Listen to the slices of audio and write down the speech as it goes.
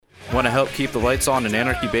Want to help keep the lights on in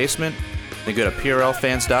Anarchy Basement? Then go to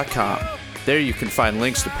PRLfans.com. There you can find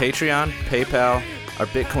links to Patreon, PayPal, our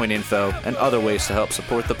Bitcoin info, and other ways to help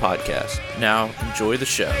support the podcast. Now, enjoy the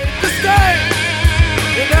show.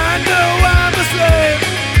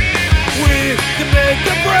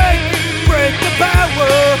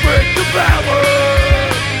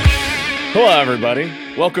 Hello, everybody.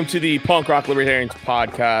 Welcome to the Punk Rock Libertarians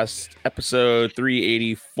podcast, episode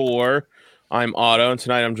 384. I'm Otto, and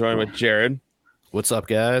tonight I'm joined with Jared. What's up,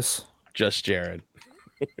 guys? Just Jared.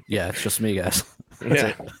 Yeah, it's just me, guys.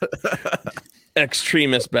 Yeah.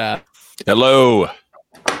 Extremist Bat. Hello.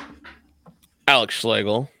 Alex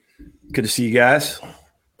Schlegel. Good to see you guys.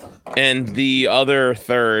 And the other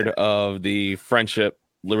third of the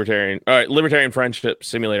Libertarian Friendship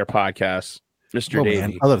Simulator podcast, Mr. Davey.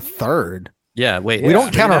 Man, other third. Yeah, wait. We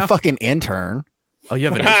don't count our fucking intern. Oh, you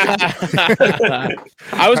have an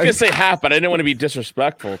I was going to say half, but I didn't want to be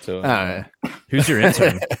disrespectful to him. Who's your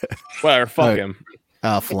intern? Whatever, fuck him.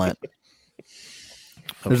 Flint.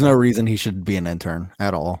 There's no reason he should be an intern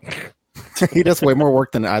at all. He does way more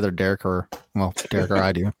work than either Derek or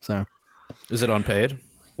I do. So, Is it unpaid?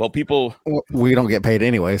 Well, people... We don't get paid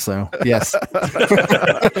anyway, so yes.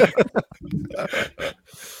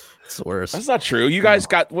 It's the worst. That's not true. You guys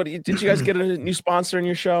got... Did you guys get a new sponsor in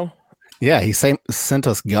your show? Yeah, he sent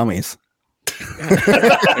us gummies.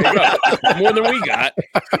 More than we got.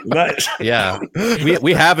 Nice. Yeah,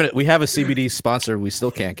 we have a CBD sponsor. We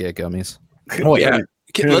still can't get gummies. Oh Yeah.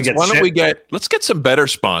 Can Let's get some better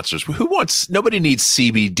sponsors. Nobody needs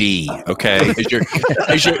CBD. Okay.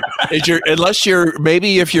 Unless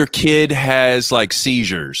if your kid has like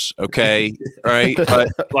seizures. Okay. Right. But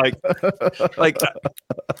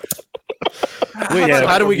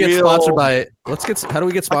How do we get sponsored by? How do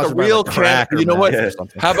we get sponsored by real crack? You know what? or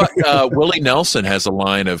something? How about Willie Nelson has a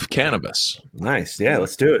line of cannabis, Nice. Yeah,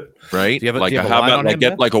 let's do it. right? Do you have a how line about on I him, get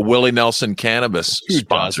Ben? like a Willie Nelson cannabis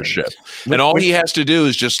sponsorship, and all he has to do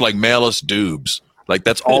is just like mail us doobs. Like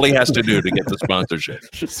that's all he has to do to get the sponsorship.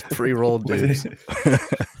 Just pre-rolled dudes.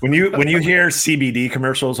 When you hear CBD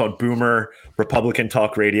commercials on Boomer Republican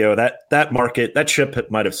Talk Radio, that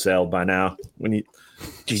ship might have sailed by now.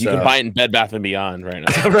 You can buy it in Bed Bath & Beyond right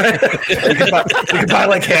now. Right? you can buy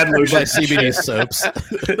like hand lotions, Like CBD soaps.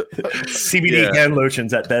 CBD hand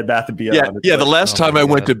lotions at Bed Bath & Beyond. Yeah. The last time I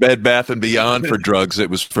went God. to Bed Bath and Beyond for drugs, it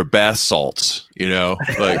was for bath salts. You know,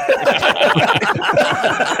 like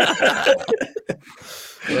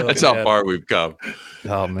that's how far we've come.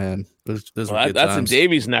 Oh man, those were Well, good that's in times.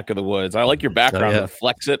 Davy's neck of the woods. I like your background. Oh, yeah.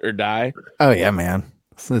 Flex it or die. Oh yeah, man.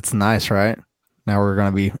 It's nice, right? Now we're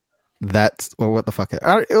gonna be what the fuck? It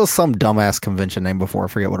was some dumbass convention name before. I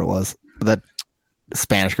forget what it was. That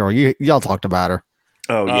Spanish girl. Y'all talked about her.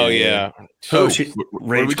 Oh yeah. Oh, Who? she What are we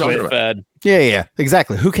rage talking quit. about? Fed. Yeah,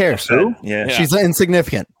 exactly. Who cares? Yeah. Yeah. She's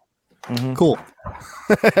insignificant. Mhm. Cool.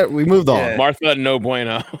 We moved on. Yeah. Martha No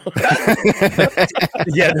Bueno.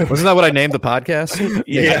 Yeah. Wasn't that what I named the podcast?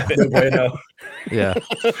 Yeah. No bueno. Yeah.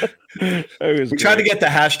 We tried to get the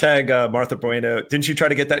hashtag Martha Bueno. Didn't you try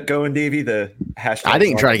to get that going, Davey? The hashtag. I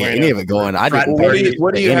didn't try to get any of it going. I didn't. Frat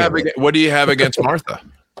What do you have against Martha?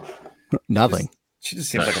 Nothing. She just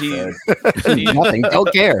seems like She- a fag. Nothing.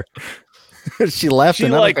 Don't care. She left. She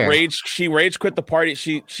and like nothing. rage quit the party.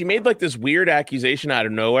 She made like this weird accusation out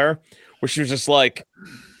of nowhere where she was just like,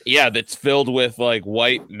 yeah, that's filled with like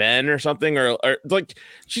white men or something, or like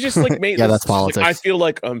she just like made Yeah, this- that's politics. Like, I feel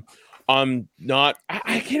like I'm not.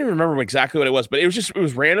 I can't even remember exactly what it was, but it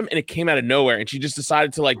was random and it came out of nowhere, and she just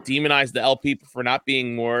decided to like demonize the LP for not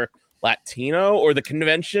being more Latino, or the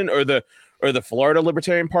convention, or the Florida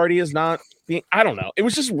Libertarian Party is not being. I don't know. It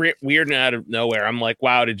was just weird and out of nowhere. I'm like,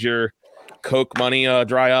 wow, did your Coke money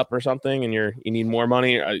dry up or something, and you need more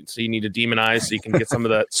money, so you need to demonize so you can get some of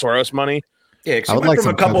the Soros money? Yeah, I would like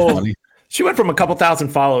some money. She went from a couple thousand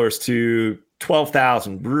followers to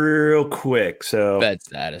 12,000 real quick. So Fed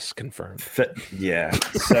status confirmed. yeah.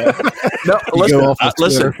 So No, You go off of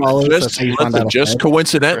Twitter followers, that's how you find out just about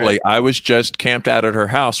coincidentally, I was just camped out at her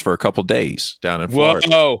house for a couple days down in Florida.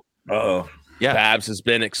 Whoa, oh. Yeah. Babs has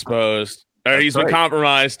been exposed. Or he's been right.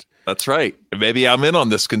 compromised. That's right. Maybe I'm in on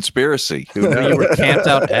this conspiracy. Who You knows? were camped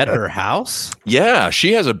out at her house? Yeah,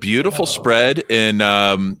 she has a beautiful spread in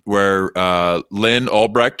where Lynn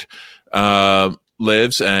Albrecht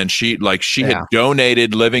lives, and she had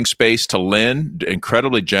donated living space to Lynn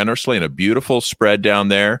incredibly generously, and a beautiful spread down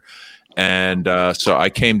there. And so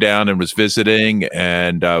I came down and was visiting,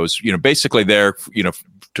 and I was basically there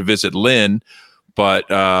to visit Lynn. But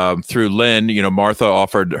through Lynn, Martha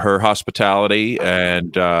offered her hospitality,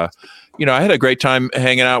 and I had a great time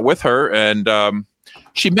hanging out with her. And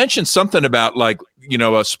she mentioned something about like, you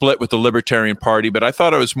know, a split with the Libertarian Party, but I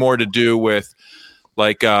thought it was more to do with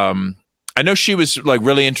like, I know she was like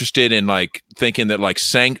really interested in like thinking that like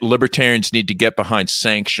libertarians need to get behind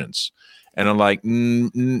sanctions. And I'm like, you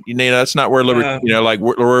know, that's not where you know, like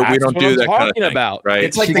we don't do that kind of thing, about. right?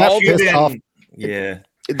 It's like She the got pissed Cuban, off. yeah.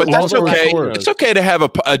 But that's Also, okay. like- It's okay to have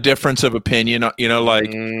a difference of opinion. You know,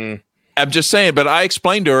 like I'm just saying. But I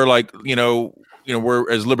explained to her, like, you know, we're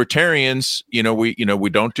as libertarians, you know, we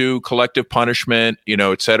don't do collective punishment, you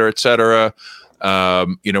know, et cetera, et cetera.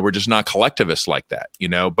 You know, we're just not collectivists like that, you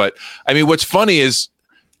know. But I mean, what's funny is,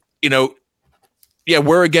 you know, yeah,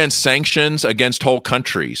 we're against sanctions against whole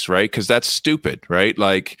countries, right? Because that's stupid, right?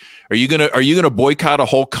 Like, are you gonna boycott a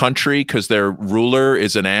whole country because their ruler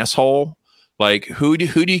is an asshole? Like, who do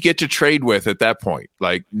you get to trade with at that point?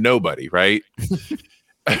 Like, nobody, right?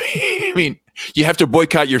 I mean, you have to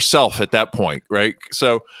boycott yourself at that point, right?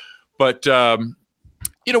 So, but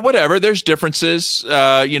you know, whatever. There's differences.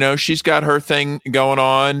 You know, she's got her thing going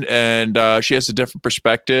on, and she has a different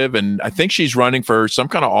perspective. And I think she's running for some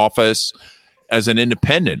kind of office as an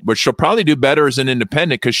independent, which she'll probably do better as an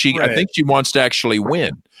independent because I think she wants to actually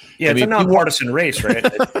win. Yeah, I it's mean, a nonpartisan race, right?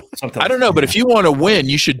 I don't know, but if you want to win,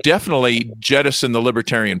 you should definitely jettison the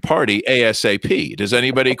Libertarian Party ASAP. Does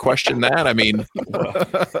anybody question that? I mean,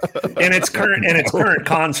 in its current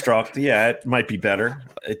construct, yeah, it might be better.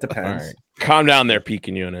 It depends. Right. Calm down there,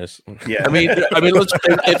 Pekin Eunice. Yeah, I mean,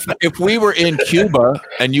 if we were in Cuba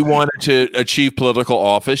and you wanted to achieve political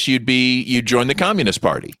office, you'd join the Communist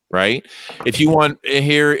Party, right? If you want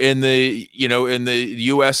here in the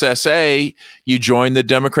USSA, you join the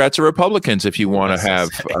Democrats or Republicans if you want to have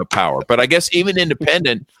power. But I guess even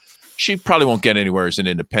independent, she probably won't get anywhere as an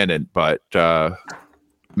independent, but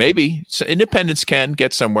maybe independents can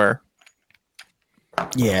get somewhere.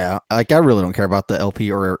 Yeah, like I really don't care about the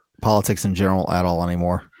LP or politics in general at all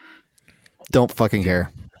anymore. Don't fucking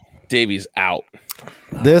care. Davies out.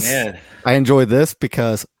 This man. I enjoy this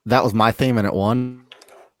because that was my theme and it won.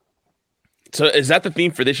 So is that the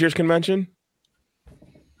theme for this year's convention?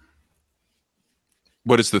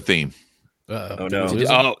 What is the theme? Oh no,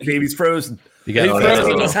 Oh, baby's frozen. You Hey, got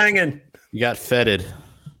frozen. He's hanging. you got feted.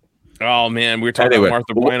 oh man, we were talking Anyway, about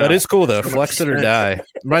Martha Bueno. That is cool though. Flex it or die.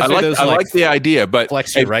 Reminds me of those I like the idea, but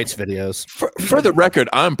flex your rights videos. for the record,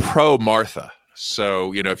 I'm pro Martha.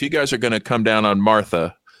 So, you know, if you guys are going to come down on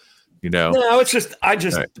Martha, you know, No, it's just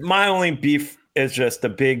Right. my only beef is just the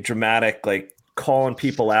big dramatic, like calling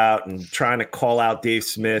people out and trying to call out Dave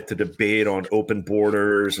Smith to debate on open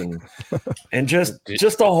borders and just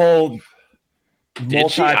a whole Did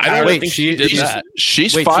she? I don't Wait, think she she did she's- that.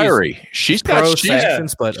 she's Wait, fiery. She's got Pro she's,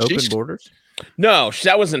 sanctions, but open she's- borders. No,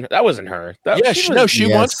 that wasn't her. That, yeah, she was- she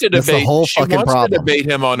Yes, wants to that's the debate. whole She fucking wants problem. to debate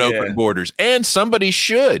him on Yeah. open borders, and somebody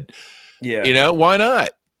should. yeah. You know, why not?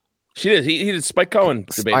 She did. He did. Spike Cohen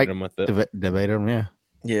debated Spike him with it. Debate them, yeah.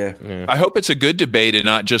 Yeah. Yeah. I hope it's a good debate and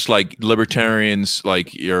not just like libertarians,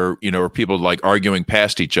 like or people like arguing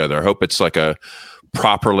past each other. I hope it's like a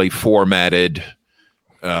properly formatted,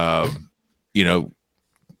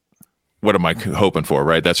 what am I hoping for?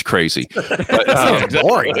 Right? That's crazy. But,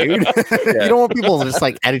 Boring, dude. You don't want people just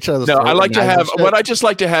like at each other's no, throat I like and to knives have and shit. what I just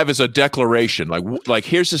like to have is a declaration. Like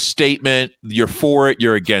here's a statement. You're for it.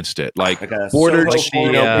 You're against it. Like Like a borders,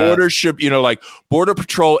 Soho borders should, like border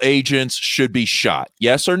patrol agents should be shot.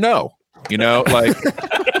 Yes or no? Like,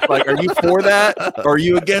 like, are you for that? Or are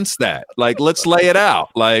you against that? Like, let's lay it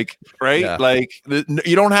out. Like, right? Yeah. Like,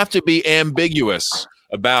 you don't have to be ambiguous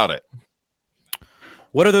about it.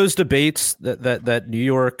 What are those debates that New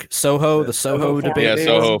York Soho, the Soho debate? Yeah, days?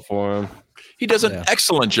 Soho Forum. He does an Yeah.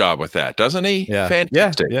 excellent job with that, doesn't he? Yeah.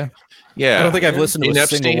 Fantastic. Yeah. Yeah. I don't think I've listened to Ian a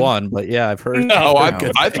Epstein? single one, but yeah, I've heard. No,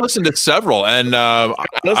 I've listened to several, and Listen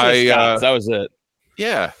to Scott's, that was it.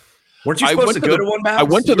 yeah. Weren't you I supposed went to to go the- to one? Babs? I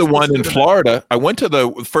went to You the were one supposed in to go to Florida. I went to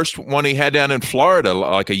the first one he had down in Florida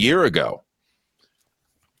like a year ago.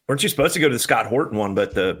 Weren't you supposed to go to the Scott Horton one?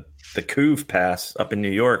 But the Couve pass up in New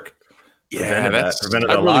York. Yeah, prevented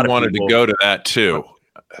I a really lot of wanted people. to go to that too.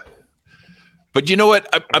 But you know what?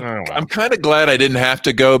 I'm kind of glad I didn't have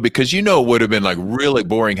to go because it would have been like really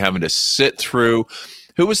boring having to sit through.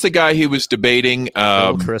 Who was the guy he was debating?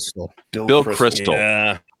 Bill Crystal. Bill Crystal.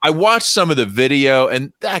 Yeah. I watched some of the video,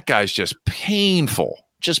 and that guy's just painful.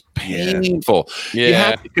 Just painful.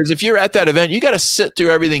 Yeah. Because if you're at that event, you got to sit through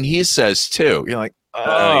everything he says too. You're like,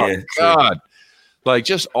 oh yeah, true. God, like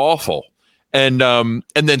just awful. And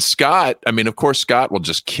then Scott. I mean, of course, Scott will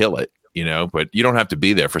just kill it, but you don't have to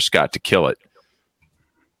be there for Scott to kill it.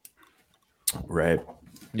 Right.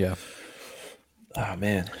 Yeah. Oh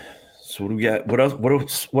man. So what do we got? What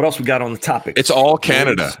else we got on the topic? It's all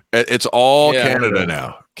Canada. It's all Yeah. Canada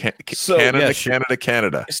now. So, Canada, yeah,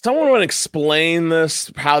 Canada. Someone want to explain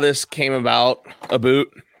this? How this came about? A boot?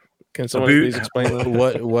 Can someone boot? please explain that?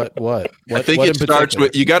 What? I think what it in starts particular?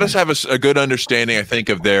 with you got to have a good understanding. I think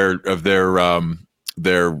of their that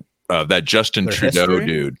Justin Their Trudeau history?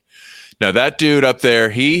 dude. Now that dude up there,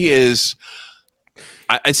 he is.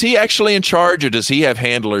 Is he actually in charge, or does he have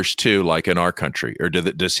handlers too, like in our country, or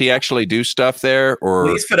does he actually do stuff there, or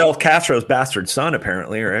Well, he's Fidel Castro's bastard son,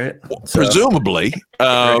 apparently, right? So- presumably?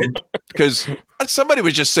 Because somebody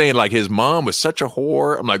was just saying like his mom was such a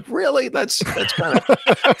whore. I'm like, really? That's kind of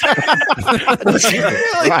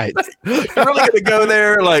really? Right. You're really gonna go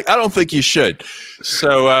there? Like, I don't think you should.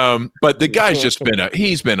 So, but the guy's just been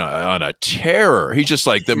on a terror. He's just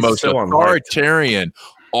like the He's most so unliked. authoritarian,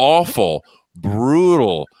 awful,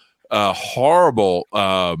 brutal, horrible,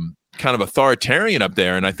 kind of authoritarian up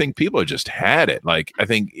there. And I think people have just had it. Like, I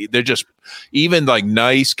think they're just, even like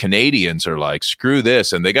nice Canadians are like, screw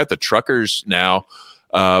this. And they got the truckers now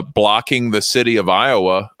blocking the city of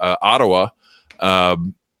Ottawa.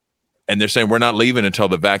 And they're saying we're not leaving until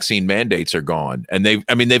the vaccine mandates are gone. And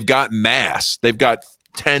they've got they've got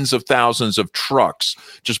tens of thousands of trucks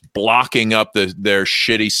just blocking up their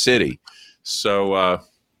shitty city. So,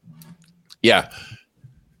 yeah.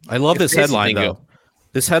 I love this headline, bingo. though.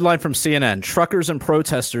 This headline from CNN: Truckers and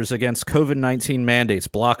protesters against COVID-19 mandates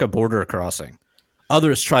block a border crossing.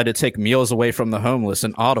 Others try to take meals away from the homeless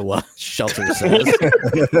in Ottawa, shelter says.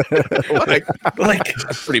 like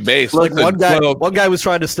That's pretty base. Like Listen, one guy was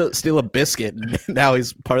trying to steal a biscuit, and now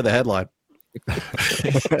he's part of the headline.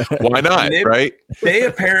 Why not? They- Right? they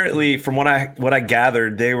apparently, from what I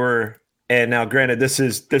gathered, they were. And now, granted, this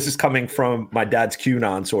is coming from my dad's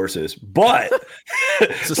QAnon sources, but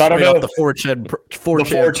This is so I don't straight off know the 4chan, the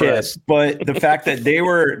 4chan press. 4chan. But the fact that they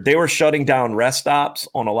were shutting down rest stops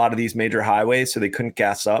on a lot of these major highways, so they couldn't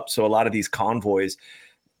gas up. So a lot of these convoys,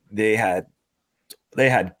 they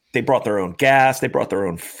brought their own gas, they brought their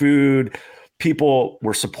own food. People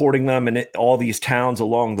were supporting them in all these towns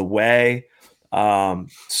along the way.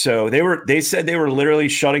 So they said they were literally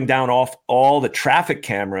shutting down off all the traffic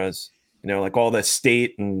cameras, like all the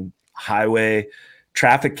state and highway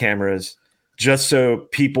traffic cameras, just so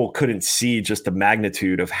people couldn't see just the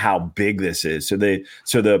magnitude of how big this is. So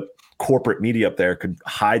the corporate media up there could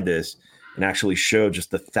hide this and actually show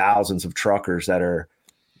just the thousands of truckers that are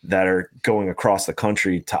going across the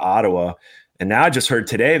country to Ottawa. And now I just heard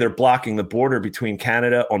today they're blocking the border between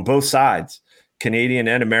Canada on both sides, Canadian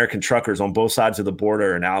and American truckers on both sides of the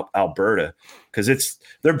border in Alberta, because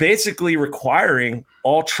they're basically requiring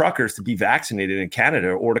all truckers to be vaccinated in Canada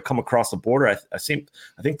or to come across the border. I think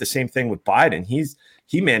the same thing with Biden.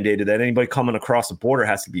 He mandated that anybody coming across the border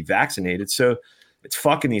has to be vaccinated. So it's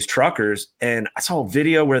fucking these truckers. And I saw a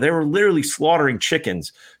video where they were literally slaughtering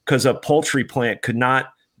chickens because a poultry plant could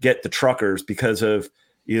not get the truckers because of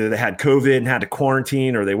either they had COVID and had to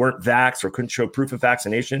quarantine, or they weren't vaxxed or couldn't show proof of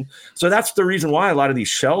vaccination. So that's the reason why a lot of these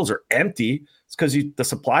shells are empty. It's because the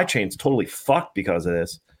supply chain's totally fucked because of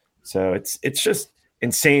this. So it's just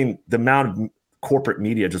insane, the amount of corporate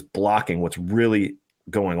media just blocking what's really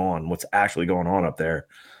going on, what's actually going on up there.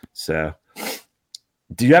 So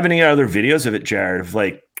do you have any other videos of it, Jared, of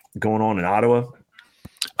like going on in Ottawa?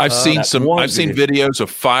 I've seen videos of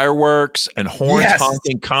fireworks and horns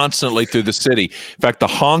honking constantly through the city. In fact, the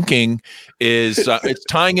honking is it's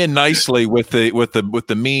tying in nicely with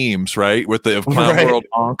the memes, right? With the Clown World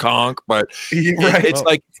honk honk, but it's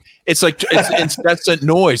like incessant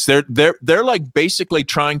noise. They're like basically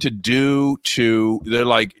trying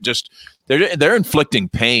they're inflicting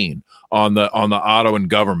pain on the Ottawan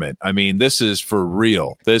government. I mean, this is for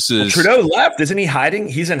real. Trudeau left, isn't he hiding?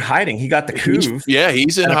 He's in hiding. He got the coup.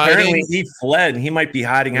 He's in hiding. Apparently, he fled, and he might be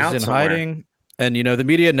hiding out in somewhere. hiding. And the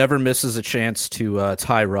media never misses a chance to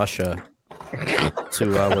tie Russia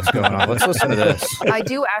to what's going on. Let's listen to this. I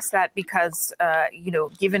do ask that because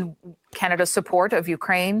given Canada's support of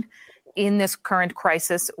Ukraine in this current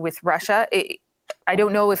crisis with Russia, I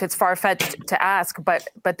don't know if it's far-fetched to ask, but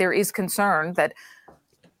there is concern that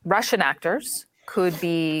Russian actors could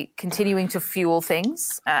be continuing to fuel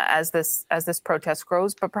things as this protest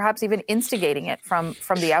grows, but perhaps even instigating it from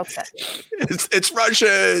the outset. It's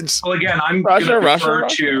Russians. Well, again, I'm going to refer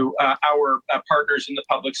to our partners in the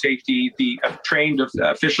public safety, the trained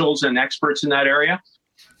officials and experts in that area.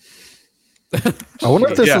 I wonder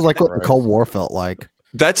if this is like what the Cold War felt like.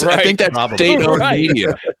 I think that's state-owned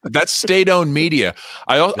media. That's state-owned media.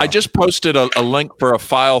 I just posted a link for a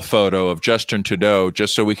file photo of Justin Trudeau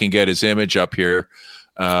just so we can get his image up here.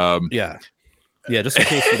 Just in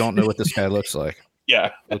case you don't know what this guy looks like.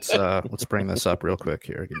 Yeah. Let's bring this up real quick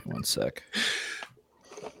here. Give me one sec.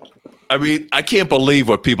 I mean, I can't believe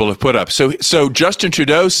what people have put up. So Justin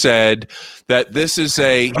Trudeau said that this is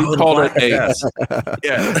he called it a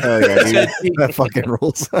that fucking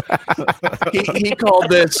rules.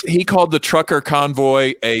 he called the trucker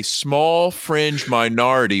convoy a small fringe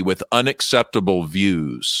minority with unacceptable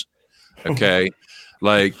views. Okay,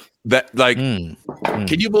 like that. Like,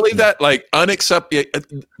 can you believe that? Like,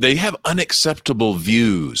 they have unacceptable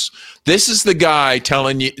views. This is the guy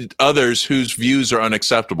telling you others whose views are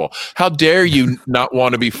unacceptable. How dare you not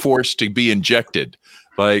want to be forced to be injected?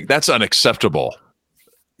 Like, that's unacceptable.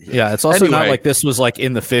 Yeah, it's also not like this was like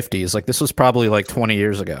in the 50s. Like, this was probably like 20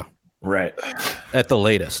 years ago. Right. At the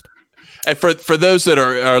latest. And for those that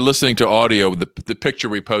are listening to audio, the picture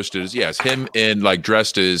we posted is him in like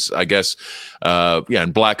dressed as, I guess,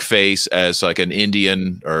 in blackface as like an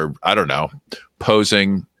Indian, or I don't know,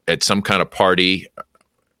 posing at some kind of party.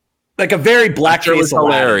 Like a very blackface,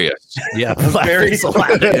 hilarious. Yeah, very yeah.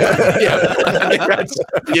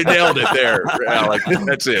 You nailed it there, Alec.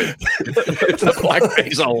 That's it. It's a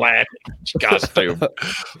blackface Aladdin costume.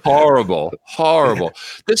 Horrible.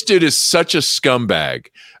 This dude is such a scumbag.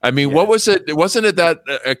 I mean, what was it? Wasn't it that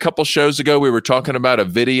a couple shows ago we were talking about a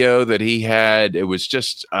video that he had? It was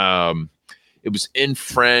just it was in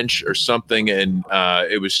French or something, and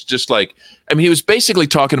it was just like, I mean, he was basically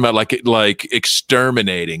talking about like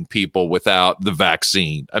exterminating people without the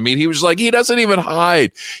vaccine. I mean, he was like, he doesn't even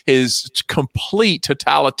hide his complete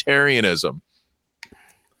totalitarianism.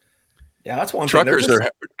 Yeah, that's one.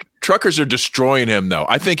 Truckers are destroying him, though.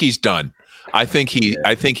 I think he's done. I think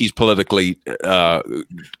he's politically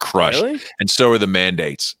crushed, Really? and so are the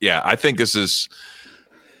mandates. Yeah, I think this is.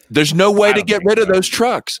 There's no way to get rid of those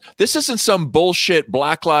trucks. This isn't some bullshit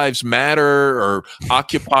Black Lives Matter or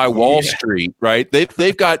Occupy Wall Street, right?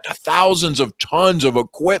 They've got thousands of tons of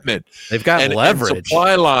equipment. They've got leverage, and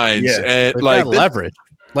supply lines, and they've like got leverage.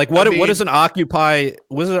 Like what is an Occupy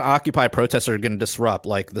protester going to disrupt?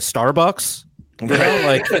 Like the Starbucks? You know,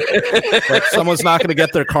 like someone's not going to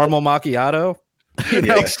get their caramel macchiato. You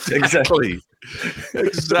know? Exactly.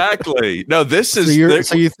 Exactly. No, this is.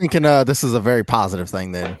 So you're thinking this is a very positive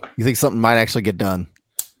thing? Then you think something might actually get done?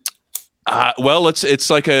 Well, it's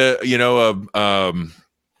like the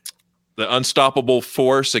unstoppable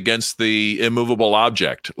force against the immovable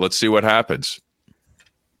object. Let's see what happens.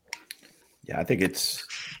 Yeah, I think it's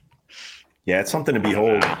something to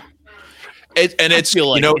behold. It's like it's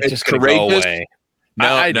courageous.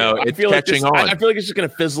 No, it's catching on. I feel like it's just going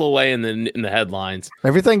to fizzle away in the headlines.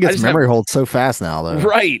 Everything gets memory hold so fast now, though.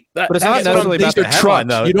 Right, but it's not necessarily about the headline,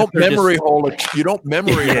 though. You don't memory hold. You don't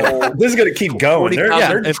memory hold. This is going to keep going.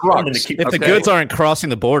 If the goods aren't crossing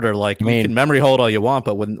the border, like you can memory hold all you want,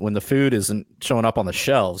 but when the food isn't showing up on the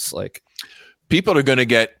shelves, like. People are going to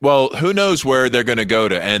get, well, who knows where they're going to go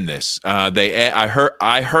to end this.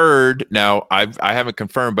 I heard now, I haven't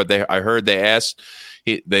confirmed, but I heard they asked,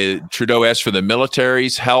 Trudeau asked for the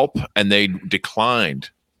military's help and they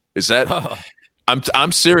declined. Is that,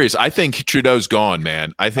 I'm serious. I think Trudeau's gone,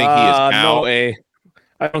 man. I think he is out. No way.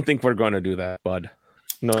 I don't think we're going to do that, bud.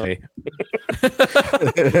 No way.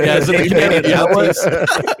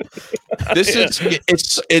 This is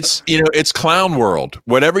it's clown world.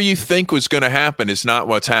 Whatever you think was going to happen is not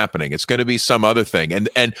what's happening. It's going to be some other thing.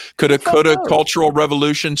 And could a cultural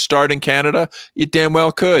revolution start in Canada? It damn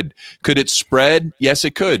well could. Could it spread? Yes,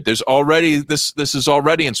 it could. There's already this is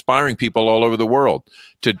already inspiring people all over the world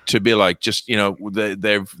to be like, just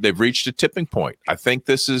they've reached a tipping point. I think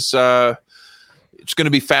this is it's going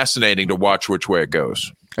to be fascinating to watch which way it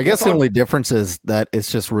goes. I guess the only difference is that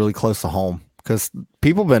it's just really close to home, because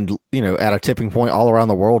people have been, at a tipping point all around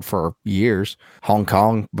the world for years. Hong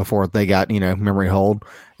Kong before they got, memory hold,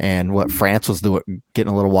 and what France was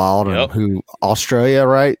getting a little wild, and Australia,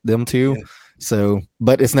 right? Them too. Yeah. So,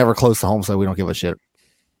 but it's never close to home, so we don't give a shit.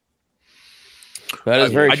 That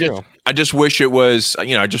is very true. I just wish it was,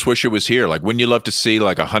 I just wish it was here. Like, wouldn't you love to see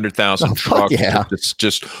like 100,000 trucks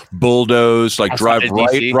just bulldoze, like drive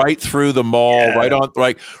right through the mall, right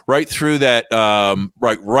through that,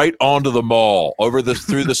 right onto the mall, through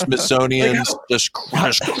the Smithsonian's, just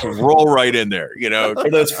roll right in there, Or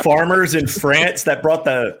those farmers in France that brought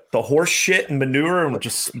the horse shit and manure and were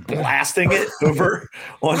just blasting it over.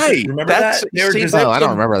 Right. Remember that? I don't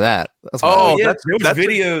remember that. That's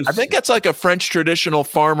videos. I think that's like a French traditional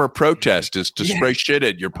farmer protest, is to spray shit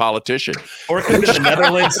at your politician. Or it could be the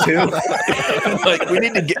Netherlands too. Like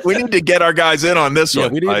we need to get our guys in on this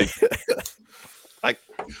one.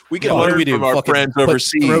 We can learn from our friends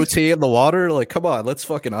overseas. Throw tea in the water? Like, come on, let's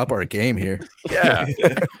fucking up our game here. Yeah.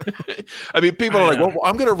 I mean, people are like, well,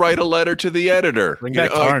 I'm going to write a letter to the editor. Bring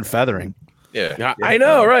back tar and feathering. Yeah. I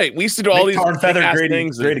know, right? We used to do all these tar and feather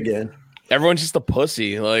things. Great again. Everyone's just a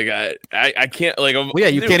pussy. Like I can't like. Well, yeah,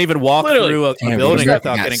 you can't even walk through a building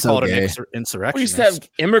without getting called an insurrectionist. We used to have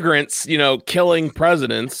immigrants, killing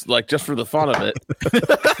presidents, like just for the fun of it.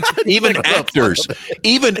 Even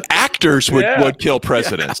actors would kill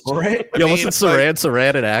presidents. Right? Yeah, wasn't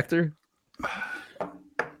Saran an actor?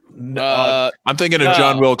 I'm thinking of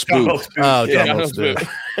John Wilkes Booth. Oh, John Wilkes Booth.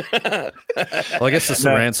 Well, I guess the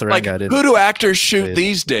Saran guy did. Who do actors shoot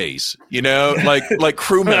these days? Like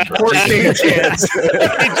crew members. They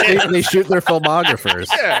shoot their filmographers.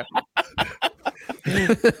 Yeah.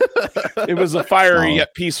 It was a fiery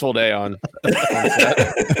yet peaceful day on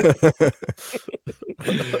set.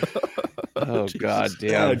 Oh god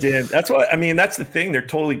damn. Oh, damn. That's what I mean. That's the thing. They're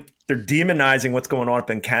demonizing what's going on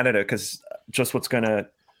up in Canada because just what's gonna.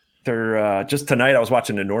 They're just tonight I was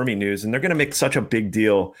watching the Normie News and they're going to make such a big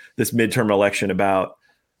deal this midterm election about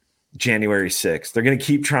January 6th. They're going to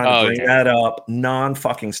keep trying to bring that up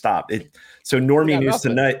non-fucking stop. So Normie News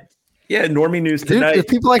tonight. Yeah, Normie News tonight. Do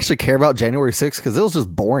people actually care about January 6th? Because it was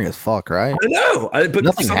just boring as fuck, right? I know. But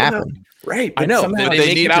nothing happened. Right. I know.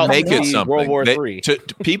 They need to make it something. World War III.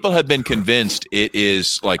 People have been convinced it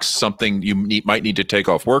is like something you might need to take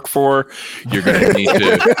off work for. You're going to need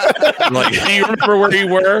to. Like, do you remember where you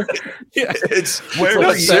were? Yeah,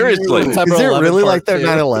 seriously. Is it really like their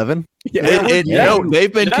 9/11? Yeah.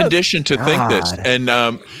 They've been conditioned to think this. And,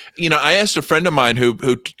 I asked a friend of mine who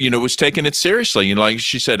was taking it seriously. Like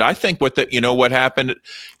she said, I think what happened,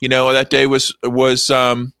 that day was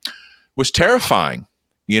terrifying.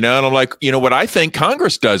 And I'm like, what I think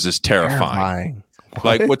Congress does is terrifying.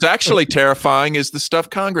 Like what's actually terrifying is the stuff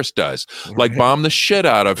Congress does, like bomb the shit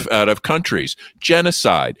out of countries,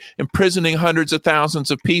 genocide, imprisoning hundreds of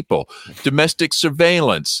thousands of people, domestic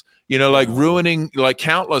surveillance, like ruining like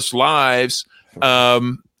countless lives,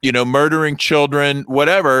 murdering children,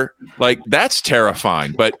 whatever. Like that's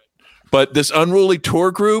terrifying. But this unruly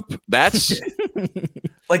tour group, that's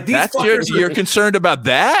like these you're concerned about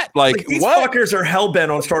that? Like these what? fuckers are hell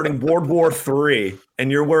bent on starting World War III, and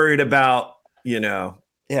you're worried about,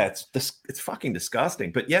 it's fucking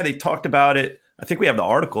disgusting. But yeah, they talked about it. I think we have the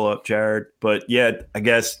article up, Jared. But yeah, I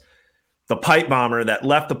guess the pipe bomber that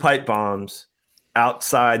left the pipe bombs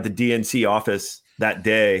outside the DNC office that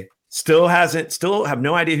day still have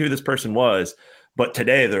no idea who this person was. But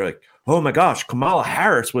today they're like, oh my gosh, Kamala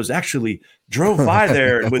Harris drove by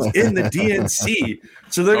there and was in the DNC.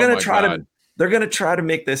 So they're going to try to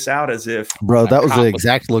make this out as if, bro, that was the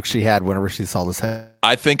exact look she had whenever she saw this head.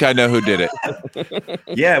 I think I know who did it.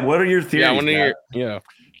 Yeah. What are your theories?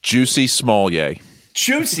 Juicy Smollett.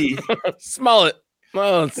 Juicy Smollett.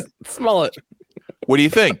 Oh, Smollett. What do you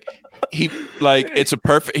think?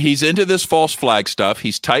 He's into this false flag stuff.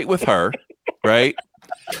 He's tight with her, right?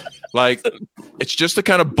 Like, it's just the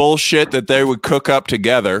kind of bullshit that they would cook up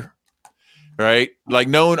together, right? Like,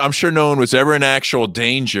 I'm sure no one was ever in actual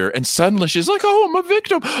danger. And suddenly she's like, oh, I'm a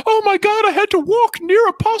victim. Oh, my God, I had to walk near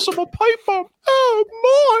a possible pipe bomb. Oh,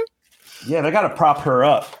 my. Yeah, they got to prop her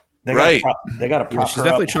up. They got to prop her up. She's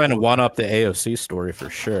definitely trying to one-up the AOC story for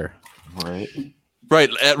sure. Right.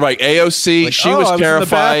 AOC, like, she was terrified. I was in the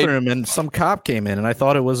bathroom and some cop came in and I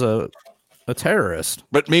thought it was a terrorist.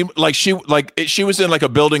 But she was in like a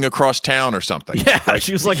building across town or something. Yeah,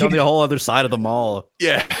 she was like on the whole other side of the mall.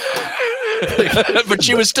 Yeah. But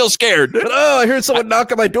she was still scared. But, I heard someone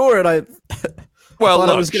knock on my door and I thought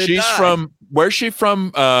I was going to die. Where's she from?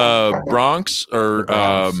 Bronx or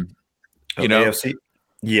AFC?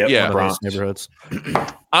 Yeah, Bronx neighborhoods.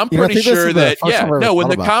 I'm pretty sure that when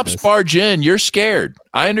the cops barge in, you're scared.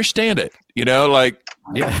 I understand it. Yeah,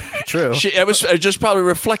 true. It was just probably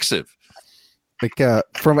reflexive. Like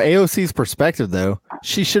from AOC's perspective, though,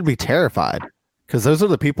 she should be terrified because those are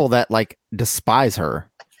the people that like despise her.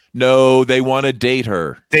 No, they want to date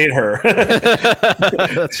her.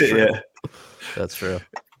 That's true. Yeah. That's true.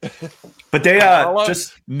 But they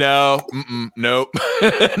nope.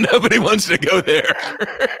 Nobody wants to go there.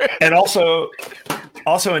 And also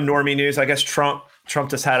in Normie News, I guess Trump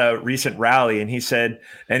just had a recent rally and he said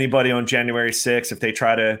anybody on January 6th, if they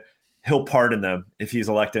try to, he'll pardon them if he's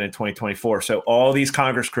elected in 2024. So all these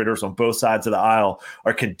Congress critters on both sides of the aisle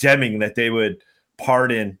are condemning that they would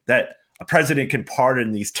pardon, that a president can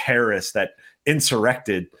pardon these terrorists that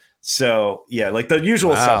insurrected. So yeah, like the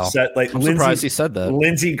usual stuff. Like I'm surprised he said that.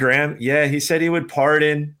 Lindsey Graham, yeah, he said he would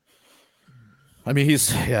pardon. I mean,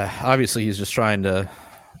 obviously he's just trying to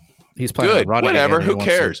he's planning Good, on running. whatever. Again, Who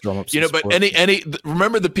cares? But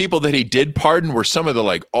remember the people that he did pardon were some of the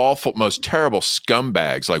like awful, most terrible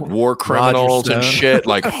scumbags, like war criminals and shit,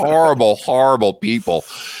 like horrible people.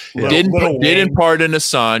 Didn't pardon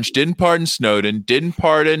Assange, didn't pardon Snowden, didn't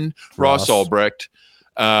pardon Ross Ulbricht,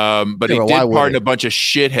 but he did pardon a bunch of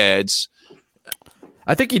shitheads.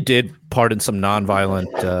 I think he did pardon some nonviolent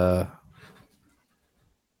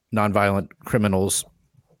criminals.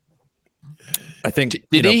 I think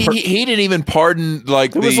he didn't even pardon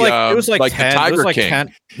like the Tiger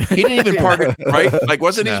King. He didn't even pardon, right? Like,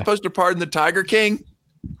 wasn't he supposed to pardon the Tiger King?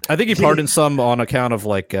 I think he pardoned some on account of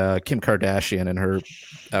like Kim Kardashian and her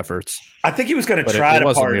efforts. I think he was going to try to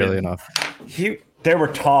wasn't pardon. Really enough. There were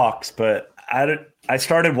talks, but I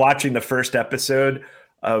started watching the first episode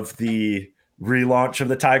of the relaunch of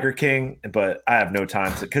the Tiger King, but I have no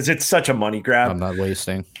time because it's such a money grab. I'm not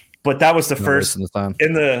wasting. But that was the first time.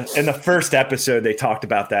 In the first episode, they talked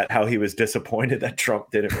about that, how he was disappointed that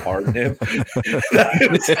Trump didn't pardon him.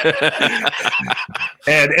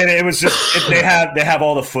 and it was just they have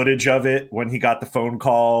all the footage of it when he got the phone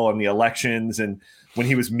call on the elections and when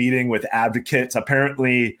he was meeting with advocates.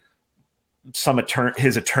 Apparently,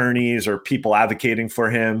 his attorneys or people advocating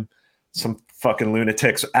for him, some fucking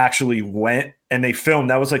lunatics actually went and they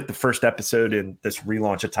filmed. That was like the first episode in this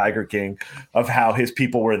relaunch of Tiger King of how his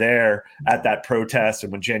people were there at that protest.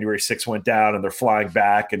 And when January 6th went down and they're flying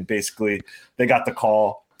back and basically they got the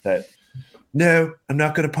call that, no, I'm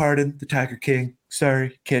not going to pardon the Tiger King.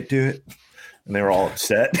 Sorry, can't do it. And they were all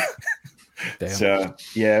upset. So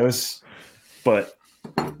yeah, it was, but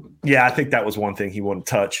yeah, I think that was one thing he wouldn't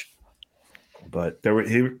touch. But there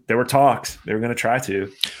were talks. They were going to try to.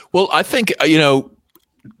 Well, I think,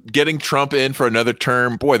 getting Trump in for another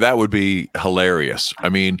term, boy, that would be hilarious. I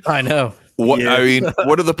mean, I know. What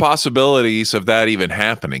are the possibilities of that even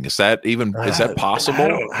happening? Is that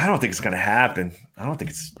possible? I don't think it's going to happen. I don't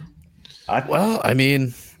think it's. I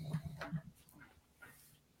mean,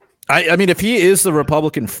 if he is the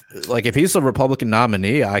Republican, if he's the Republican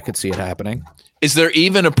nominee, I could see it happening. Is there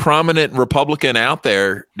even a prominent Republican out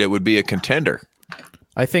there that would be a contender?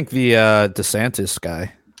 I think the DeSantis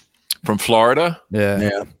guy from Florida.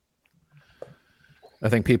 Yeah. I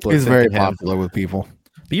think people. He's very popular with people,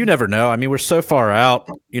 but you never know. I mean, we're so far out.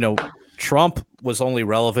 Trump was only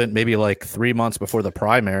relevant maybe like 3 months before the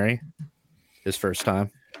primary, his first time.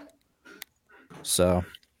 So,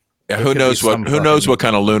 yeah, who knows what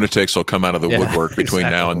kind of lunatics will come out of the woodwork between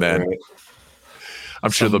now and then. I'm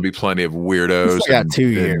sure there'll be plenty of weirdos. Got 2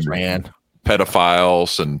 years, man.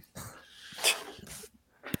 Pedophiles and.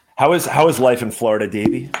 How is life in Florida,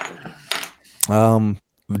 Davey?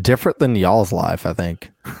 Different than y'all's life, I think.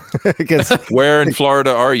 Where in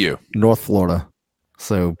Florida are you? North Florida.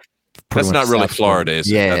 So that's not really Florida,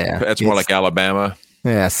 is it? Yeah, that's more like Alabama.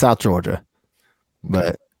 Yeah, South Georgia.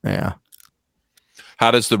 But yeah. How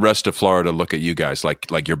does the rest of Florida look at you guys?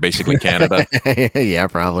 Like you're basically Canada? Yeah,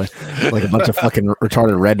 probably. Like a bunch of fucking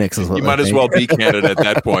retarded rednecks is what you might as well be Canada at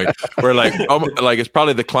that point. Where like it's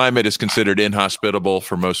probably the climate is considered inhospitable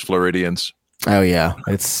for most Floridians. Oh yeah,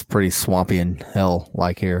 it's pretty swampy and hell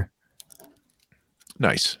like here.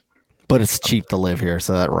 Nice, but it's cheap to live here,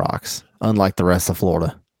 so that rocks. Unlike the rest of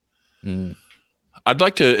Florida. Mm. I'd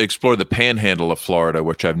like to explore the Panhandle of Florida,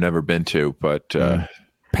 which I've never been to, but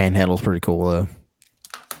Panhandle's pretty cool though.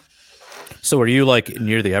 So are you like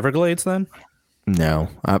near the Everglades then? No,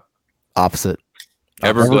 I'm opposite.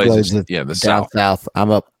 Everglades is, the south. I'm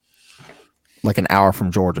up like an hour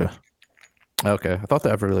from Georgia. Okay, I thought the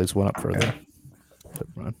Everglades went up further.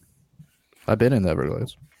 I've been in the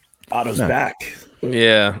Everglades. Otto's back.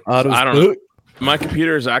 Yeah, I don't know. My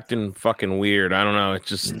computer is acting fucking weird. I don't know. It's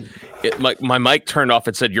just my mic turned off.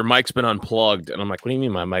 It said your mic's been unplugged, and I'm like, what do you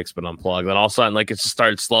mean my mic's been unplugged? And all of a sudden, it just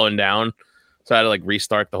started slowing down. So I had to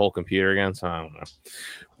restart the whole computer again. So I don't know.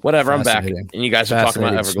 Whatever, I'm back. And you guys are talking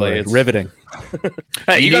about Everglades. Story. Riveting.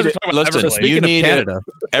 Hey, you guys are talking about Everglades. Speaking of Canada.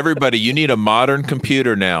 Everybody, you need a modern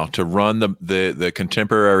computer now to run the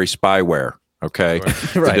contemporary spyware. Okay.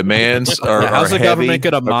 The demands are how's the heavy, government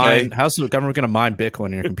going to mine? How's the government going to mine Bitcoin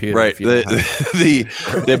in your computer? Right.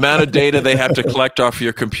 The amount of data they have to collect off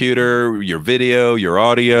your computer, your video, your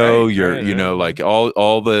audio,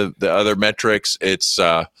 all the other metrics.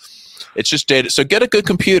 It's just data. So get a good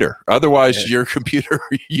computer. Otherwise, your computer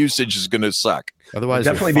usage is going to suck. Otherwise,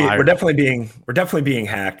 we're definitely being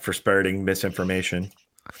hacked for spreading misinformation.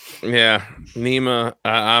 Yeah, Nima.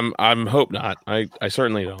 I'm hope not. I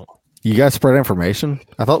certainly don't. You guys spread information?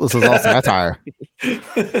 I thought this was all satire.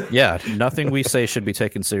 Yeah, nothing we say should be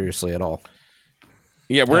taken seriously at all.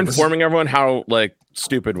 Yeah, we're informing everyone how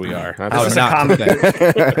stupid we are. This is a common thing.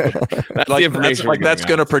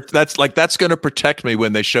 That's gonna protect me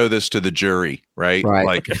when they show this to the jury, right?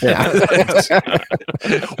 Like,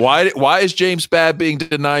 why is James Babb being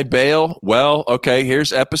denied bail? Well, okay,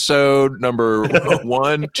 here's episode number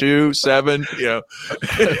 1, 2, 7. You know,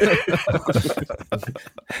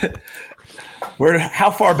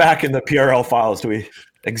 how far back in the PRL files do we?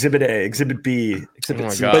 Exhibit A, Exhibit B,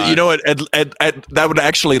 Exhibit C. But you know what? That would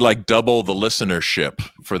actually like double the listenership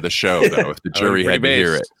for the show, though, if the jury had to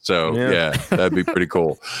hear it. So yeah, that'd be pretty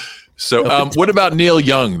cool. So what about Neil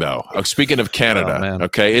Young, though? Speaking of Canada,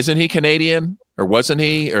 okay, isn't he Canadian or wasn't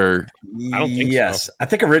he? Or I don't think so. I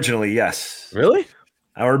think originally, yes. Really?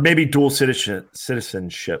 Or maybe dual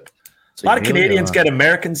citizenship. A lot of Canadians get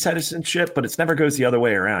American citizenship, but it never goes the other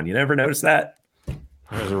way around. You never notice that?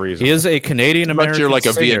 There's a reason. He is a Canadian American. You're like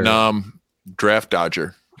a Vietnam draft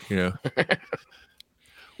dodger, you know.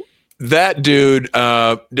 That dude.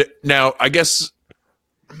 Now, I guess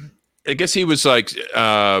he was like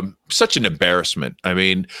such an embarrassment. I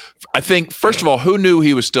mean, I think first of all, who knew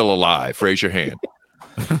he was still alive? Raise your hand.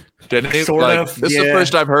 Didn't he? Sort of. This is the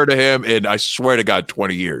first I've heard of him in, I swear to God,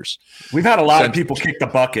 20 years. We've had a lot of people kick the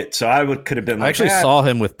bucket, so I could have been. Like, I actually saw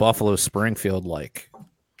him with Buffalo Springfield like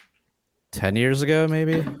 10 years ago,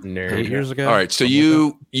 maybe 8 years ago. All right, so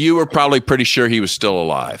you were probably pretty sure he was still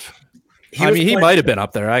alive. He might have been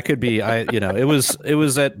up there. I could be. It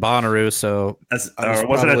was at Bonnaroo, so I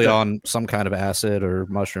was probably on some kind of acid or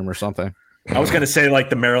mushroom or something. I was going to say like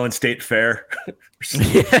the Maryland State Fair.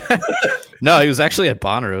 No, he was actually at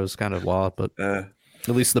Bonnaroo. It was kind of wild, but at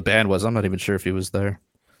least the band was. I'm not even sure if he was there.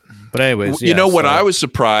 But anyways, you know what? I was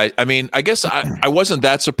surprised. I mean, I guess I wasn't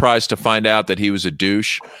that surprised to find out that he was a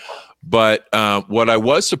douche. But what I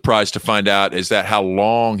was surprised to find out is that how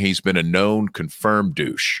long he's been a known confirmed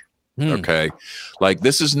douche. Okay. Like,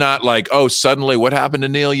 this is not like, oh, suddenly what happened to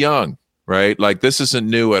Neil Young, right? Like, this isn't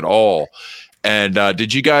new at all. And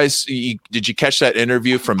did you catch that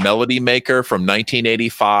interview from Melody Maker from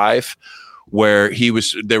 1985 where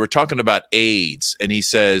they were talking about AIDS, and he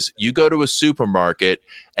says, you go to a supermarket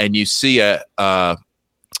and you see a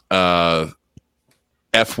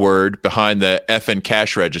F word behind the F and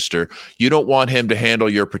cash register. You don't want him to handle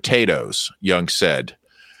your potatoes, Young said.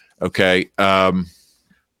 Okay.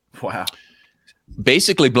 Wow.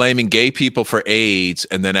 Basically blaming gay people for AIDS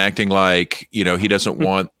and then acting like, he doesn't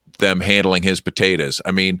want them handling his potatoes.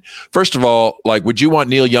 I mean, first of all, like, would you want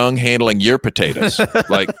Neil Young handling your potatoes?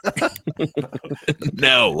 Like,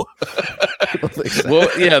 no.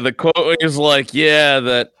 Well, yeah, the quote is like,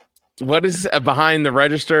 what is behind the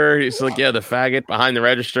register? He's like, the faggot behind the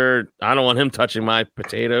register. I don't want him touching my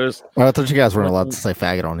potatoes. Well, I thought you guys weren't allowed to say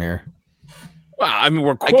faggot on here. Well, I mean,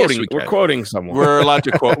 we're quoting someone. We're allowed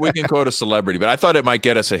to quote. We can quote a celebrity, but I thought it might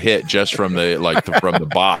get us a hit just from the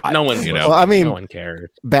bot. No one, Well, I mean, no one cares.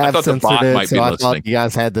 Bad censored it, so I thought you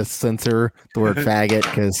guys had to censor the word faggot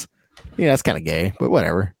because that's kind of gay, but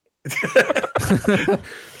whatever.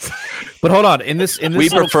 But hold on, in this we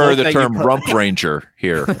prefer the term rump ranger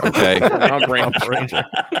here. Okay, rump ranger.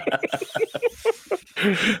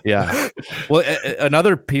 Yeah. Well,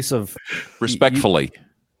 another piece of respectfully.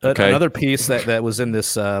 Okay. Another piece that was in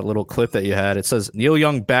this little clip that you had, it says Neil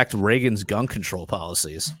Young backed Reagan's gun control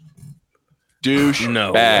policies. Douche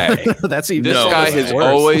no bag. That's even this guy has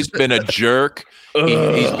always been a jerk.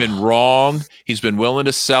 He's been wrong. He's been willing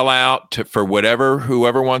to sell out for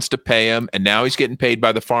whoever wants to pay him, and now he's getting paid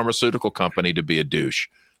by the pharmaceutical company to be a douche.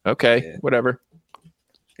 Okay, whatever.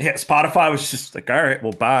 Yeah, Spotify was just like, all right,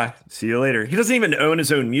 well, bye. See you later. He doesn't even own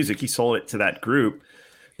his own music. He sold it to that group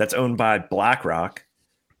that's owned by BlackRock.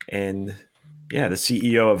 And yeah, the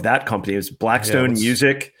CEO of that company is Blackstone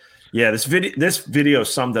Music. Yeah, this video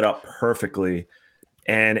summed it up perfectly.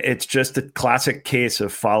 And it's just a classic case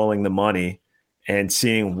of following the money and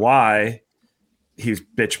seeing why he's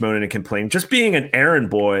bitch moaning and complaining. Just being an errand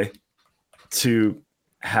boy to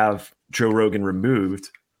have Joe Rogan removed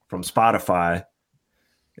from Spotify.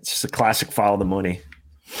 It's just a classic follow the money.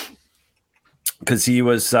 Because he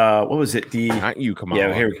was, what was it? Not you, come on.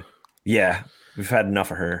 Yeah, here we go. Yeah, we've had enough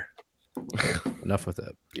of her. Enough with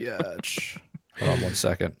that. Yeah. Hold on 1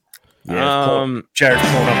 second. Yeah, Jared's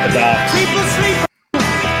pulling up the docs.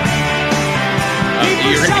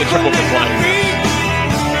 You're going to get trouble for playing this.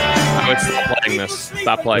 I would stop playing this.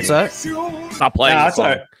 Stop playing. What's that? Stop playing this song.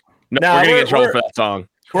 Right. No, we're going to get trouble for that song.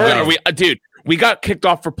 Dude, we got kicked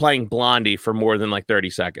off for playing Blondie for more than like 30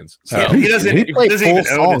 seconds. So we play full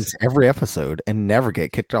songs every episode and never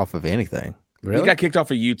get kicked off of anything. Really? We got kicked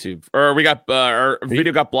off of YouTube, or we got our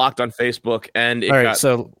video got blocked on Facebook, and it got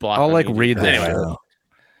so blocked. I'll read this.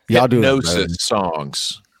 Y'all do Hypnosis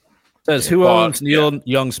songs. Says who owns Neil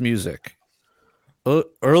Young's music?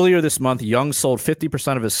 Earlier this month, Young sold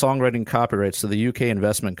 50% of his songwriting copyrights to the UK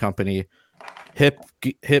investment company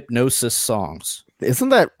Hypnosis Songs. Isn't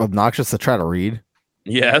that obnoxious to try to read?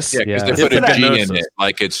 Yes. Yeah, because they put a G in it,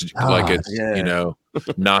 like it's you know,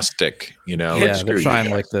 Gnostic. You know, yeah, they're trying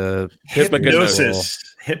like the hypnosis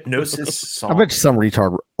song. I bet you some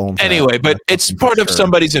retard owns that. Anyway, but it's part of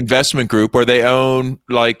somebody's investment group where they own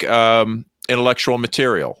like intellectual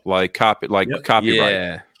material, like copyright.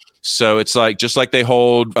 Yeah. So it's like just like they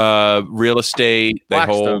hold real estate, they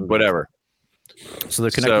hold whatever. So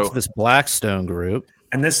they're connected to this Blackstone group.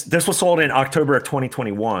 And this was sold in October of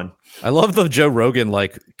 2021. I love the Joe Rogan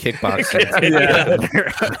like kickboxing.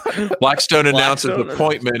 Blackstone announces the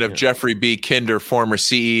appointment of Jeffrey B. Kinder, former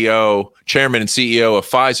chairman and CEO of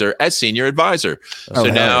Pfizer, as senior advisor. So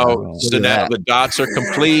now the dots are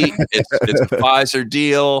complete. It's a Pfizer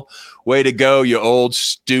deal. Way to go, you old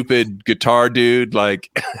stupid guitar dude! Like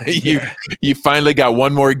you finally got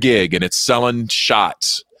one more gig, and it's selling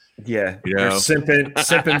shots. Yeah, you know? You're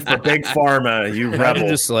simping for big pharma. You rebel.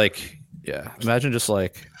 Imagine just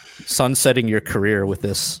like sunsetting your career with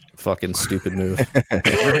this fucking stupid move.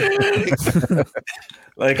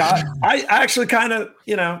 Like I actually kind of,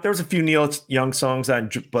 there was a few Neil Young songs,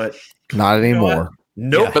 but not anymore.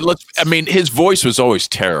 Nope. Yeah. But his voice was always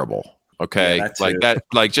terrible. Okay,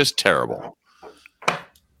 just terrible.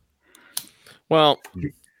 Well,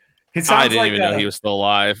 I didn't even know he was still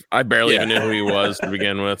alive. I barely even knew who he was to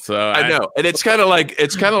begin with. So I know, and it's kind of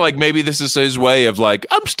like maybe this is his way of like,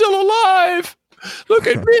 I'm still alive. Look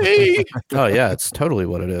at me. Oh yeah, it's totally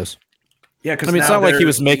what it is. Yeah, because it's not like he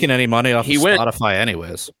was making any money off of Spotify,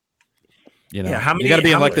 anyways. You know, you got to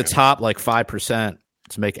be in like the top 5%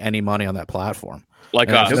 to make any money on that platform. Like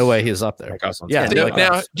us. There's no way he's up there. Yeah.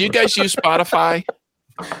 Now, do you guys use Spotify?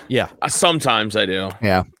 Yeah. Sometimes I do.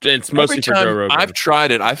 Yeah. It's mostly for Joe Rogan. I've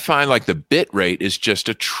tried it. I find like the bit rate is just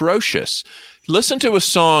atrocious. Listen to a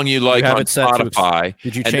song you like on Spotify.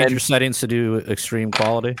 Did you change your settings to do extreme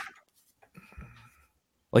quality?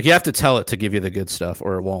 Like you have to tell it to give you the good stuff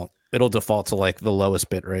or it won't. It'll default to like the lowest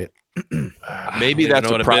bit rate. Maybe that's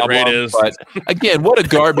a problem. But again, what a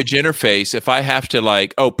garbage interface if I have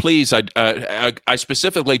to please, I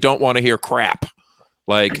specifically don't want to hear crap.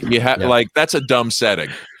 Like you have that's a dumb setting.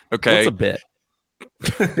 Okay. What's a bit?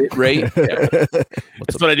 Bit rate. Yeah.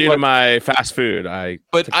 That's what I do to my fast food. I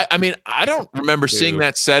don't remember seeing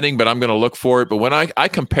that setting, but I'm going to look for it. But when I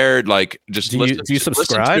compared do you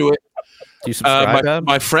subscribe? To it, do you subscribe?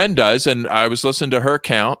 My friend does, and I was listening to her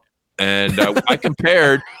account, and I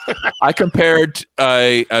compared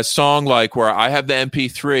a song like where I have the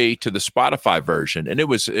MP3 to the Spotify version, and it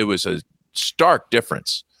was a stark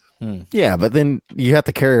difference. Yeah, but then you have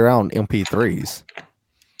to carry around MP3s.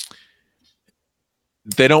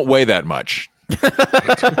 They don't weigh that much.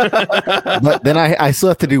 But then I still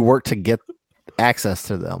have to do work to get access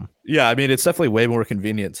to them. Yeah, I mean it's definitely way more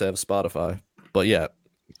convenient to have Spotify. But yeah,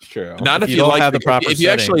 true. Not if you like have the proper if you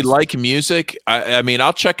actually like music.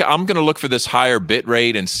 I'll check. I'm going to look for this higher bit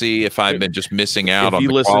rate and see if I've been just missing out on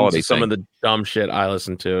the quality. To some of the dumb shit I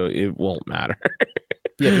listen to, it won't matter.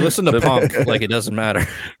 Yeah, if you listen to punk, it doesn't matter.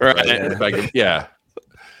 Right. Yeah.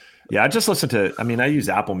 I just listen to, I use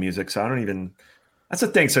Apple Music, so I don't even, that's the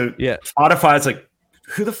thing. So yeah, Spotify, it's like,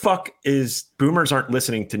 who the fuck boomers aren't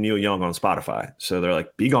listening to Neil Young on Spotify. So they're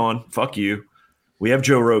like, be gone. Fuck you. We have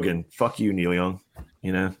Joe Rogan. Fuck you, Neil Young.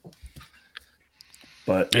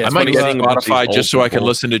 But I might get Spotify just so I can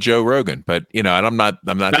listen to Joe Rogan, but and I'm not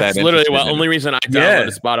that. That's literally the only reason I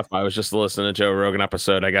downloaded Spotify was just to listen to Joe Rogan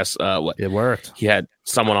episode. I guess it worked. He had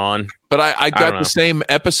someone on, but I got the same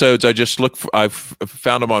episodes. I just I've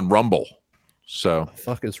found them on Rumble. So the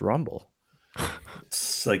fuck is Rumble?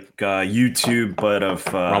 It's like YouTube, but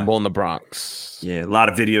of Rumble in the Bronx. Yeah, a lot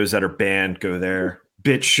of videos that are banned go there.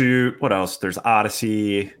 BitChute. What else? There's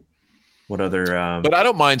Odyssey. What other? But I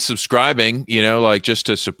don't mind subscribing, just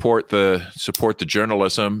to support the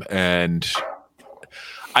journalism, and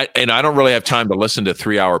I don't really have time to listen to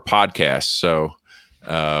 3-hour podcasts. So,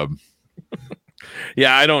 yeah,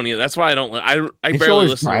 I don't either. That's why I don't. I barely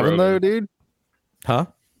listen driving to though, dude. Huh?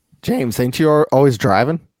 James, ain't you always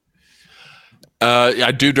driving?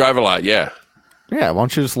 I do drive a lot. Yeah. Yeah. Why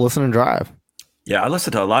don't you just listen and drive? Yeah, I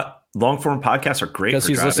listen to a lot. Long form podcasts are great because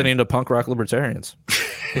he's listening to punk rock libertarians.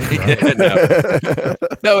 No,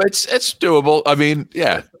 it's doable. I mean,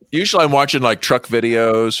 yeah. Usually I'm watching truck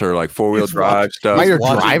videos or 4-wheel drive stuff. While you're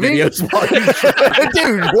driving? Dude,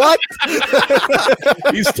 what?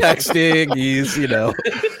 He's texting. He's,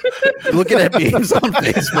 Looking at memes on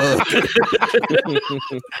Facebook.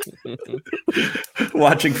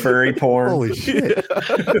 Watching furry porn. Holy shit.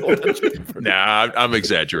 Nah, I'm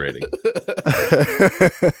exaggerating.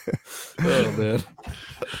 Oh man.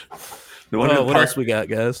 What else we got,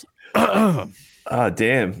 guys? Oh,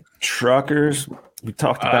 damn. Truckers. We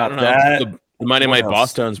talked I about don't know. that. The Monday What Night else?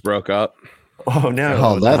 Boston's broke up. Oh, no.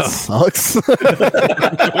 Oh, that sucks.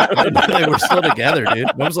 They were still together, dude.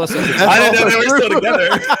 When was the last time? I didn't know they were still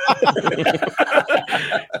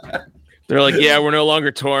together. They're like, yeah, we're no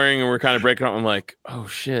longer touring and we're kind of breaking up. I'm like, oh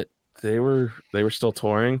shit, they were still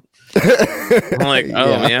touring. I'm like,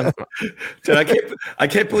 oh man. Dude, I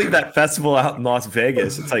can't believe that festival out in Las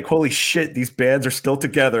Vegas. It's like, holy shit, these bands are still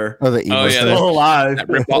together. Oh, the emo Oh, yeah, stuff. Still alive.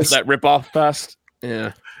 That rip off fest.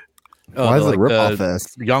 Yeah. Why is it like rip-off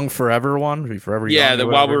fest? Young Forever one? Forever Young? Yeah, or that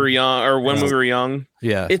while we whatever? were young or when we were young.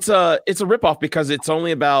 Yeah. It's a ripoff because it's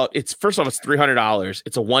only about first off, it's $300.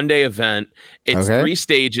 It's a 1-day event. It's Okay. 3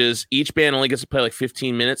 stages. Each band only gets to play like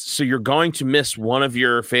 15 minutes. So you're going to miss one of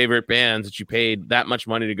your favorite bands that you paid that much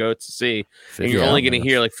money to go to see. And you're Yeah. only going to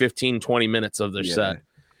hear like 15, 20 minutes of their set.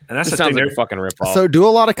 And that's It the sounds thing. like a fucking ripoff. So do a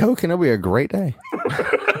lot of coke and it'll be a great day.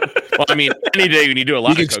 Well, I mean, any day when you do a lot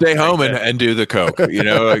You can of stay coke, home like and do the coke. You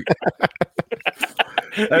know, like,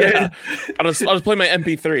 that. Yeah. I'll just play my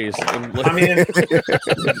MP3s. And I mean,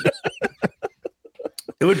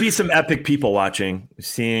 it would be some epic people watching,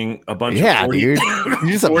 seeing a bunch Yeah, of 40, dude.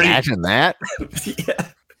 You just 40 imagine that.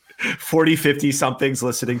 yeah, 40, 50 somethings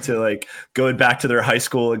listening to like going back to their high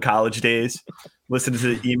school and college days, listening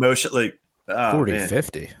to the emo shit. Like, oh, 40, man.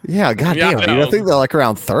 50. Yeah, goddamn, Yeah, I dude. I know. think they're like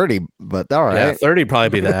around 30, but all right. Yeah, 30 probably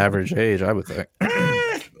be the average age, I would think.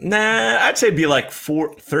 Nah, I'd say it'd be like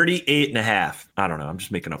 38 and a half. I don't know. I'm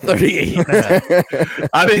just making up. 38.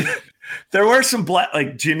 I mean, there were some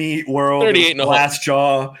like Jimmy Eat World, 38 and a half.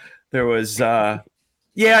 Glassjaw. There was, yeah,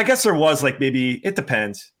 I guess there was like maybe it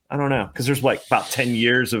depends. I don't know because there's like about 10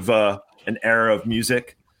 years of an era of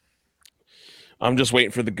music. I'm just waiting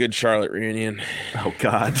for the Good Charlotte reunion. Oh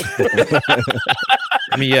God,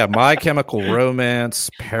 I mean, yeah, My Chemical Romance,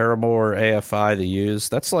 Paramore, AFI, The Used.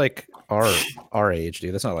 That's like our age,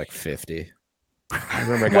 dude. That's not like 50. I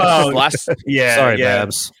remember I got Well, last. yeah, Sorry, yeah,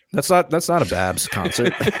 Babs. That's not a Babs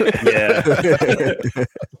concert. yeah,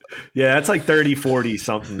 yeah. It's like 30, 40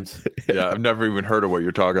 somethings. yeah, I've never even heard of what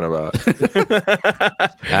you're talking about.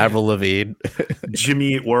 Avril Lavigne.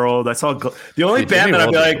 Jimmy Eat World. I saw the only Dude, band Jimmy that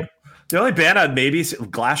I'd be World's like. The only band I'd maybe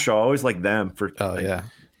Glassjaw. I always like them for. Oh yeah.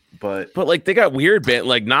 But But like they got weird band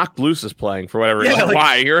like Knocked Loose is playing for whatever. Yeah, Like, like-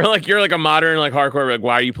 why you're like a modern like hardcore. Like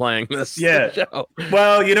why are you playing this? Yeah. show?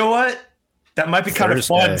 well, you know what? That might be kind of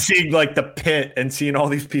fun Thursday. seeing like the pit and seeing all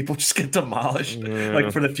these people just get demolished. Yeah.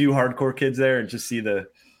 Like for the few hardcore kids there and just see the.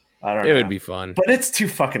 I don't It know. would be fun. But it's too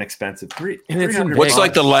fucking expensive. And it's in $300 What's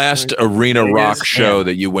like the last arena Vegas, rock show yeah.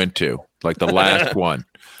 that you went to? Like the last one?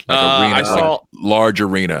 Like I arena, saw- like large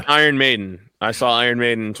arena. Iron Maiden. I saw Iron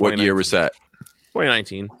Maiden. In What year was that?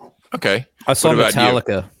 2019? Okay. I saw What about you?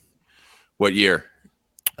 Metallica. What year?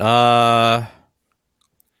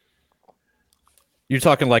 You're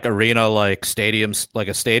talking like arena, like stadiums, like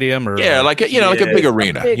a stadium, or Yeah, like a, like a big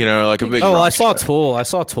arena. You know, like a big. Oh, rock I saw show. Tool. I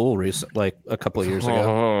saw Tool recent, like a couple of years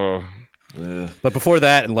ago. Oh, But before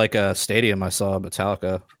that, in like a stadium, I saw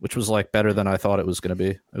Metallica, which was like better than I thought it was going to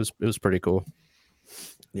be. It was pretty cool.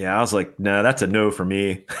 Yeah, I was like, nah, that's a no for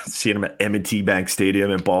me. Seeing them at M&T Bank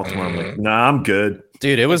Stadium in Baltimore, I'm like, nah, I'm good.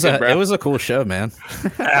 Dude, it was Okay, bro. it was a cool show, man.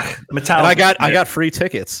 Metallica. And I got free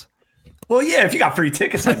tickets. Well, yeah, if you got free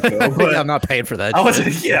tickets, I'd go. But I'm not paying for that. I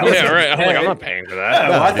wasn't. Yeah, I yeah, wasn't- right. I'm like, I'm not paying for that.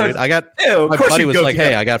 No, I dude, thought. I got Ew, of my course buddy you'd was go like, do "Hey,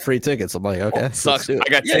 that. I got free tickets." I'm like, "Okay, let's Sucks. do it." I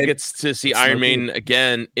got Yeah. tickets to see It's Iron low-key. Maiden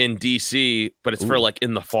again in DC, but it's for like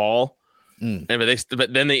in the fall. Mm. And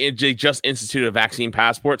but then they just instituted a vaccine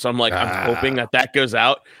passport, so I'm like, I'm hoping that goes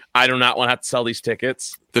out. I do not want to have to sell these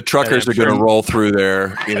tickets. The truckers I'm are going to sure- roll through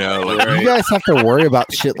there. You know, like, You guys have to worry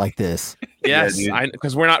about shit like this. Yes, dude.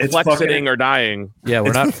 because we're not It's flex fucking- sitting or dying. Yeah,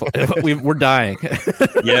 we're not. We're dying.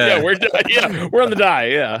 Yeah, we're on the die.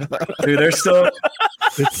 Yeah, Dude, they're still.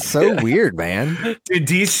 It's so weird, man. Dude,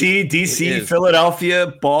 DC, It is.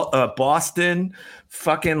 Philadelphia, Boston,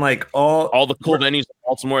 fucking like all the cool venues in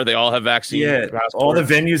Baltimore, they all have vaccine. yeah, passports. all the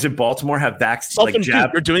venues in Baltimore have vaccines. Like Self-induced.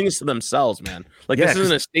 jab. They're doing this to themselves, man. Like Yeah, this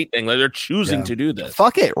isn't a state thing. Like they're choosing Yeah. to do this.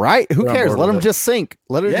 Fuck it, right? Who We're on cares? board Let with them it. just sink.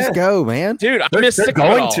 Let it Yeah. just go, man. Dude, I They're- miss they're sick of it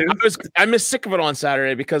going all. to. I miss sick of it on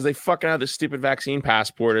Saturday because they fucking had this stupid vaccine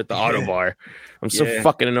passport at the auto bar. I'm so Yeah.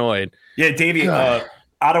 fucking annoyed. Yeah, Davey.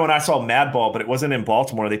 Otto and I saw Madball, but it wasn't in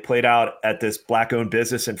Baltimore. They played out at this black-owned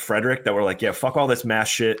business in Frederick that were like, yeah, fuck all this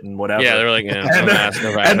mask shit and whatever. Yeah, they're like, yeah,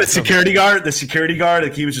 and the security guard,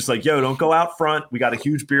 like, he was just like, yo, don't go out front. We got a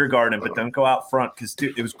huge beer garden, but don't go out front because,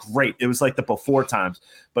 dude, it was great. It was like the before times.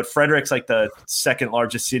 But Frederick's like the second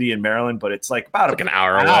largest city in Maryland, but it's like about like an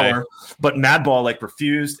hour away. But Madball like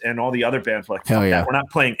refused, and all the other bands were like, fuck that. We're not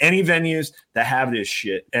playing any venues that have this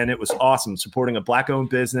shit. And it was awesome supporting a black-owned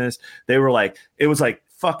business. They were like, it was like,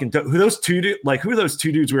 fucking who are those two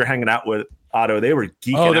dudes we were hanging out with, Otto? They were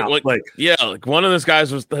geeking out. Like one of those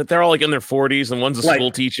guys they're all like in their 40s, and one's a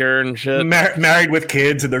school teacher and shit, married with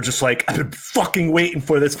kids, and they're just like, I've been fucking waiting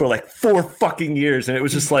for this for like 4 fucking years. And it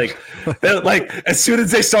was just like, like as soon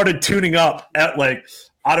as they started tuning up, at like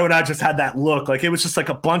Otto and I just had that look, like it was just like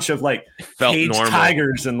a bunch of like caged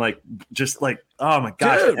tigers and like just like, oh my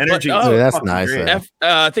gosh, energy. That's nice.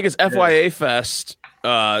 I think it's FYA Fest.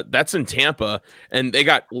 That's in Tampa, and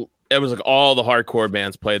it was like all the hardcore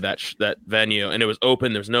bands played that venue, and it was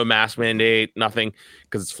open. There's no mask mandate, nothing,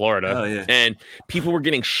 because it's Florida. Oh, yeah. And people were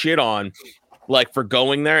getting shit on, like, for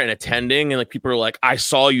going there and attending, and like people were like, I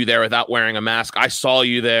saw you there without wearing a mask. I saw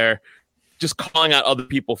you there, just calling out other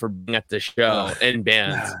people for being at the show and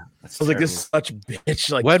bands. I was like, this is such bitch.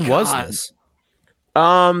 Like, when was this?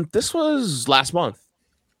 This was last month.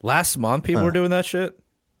 Last month, people were doing that shit.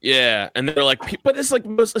 Yeah, and they're like, but it's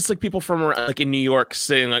like people from like in New York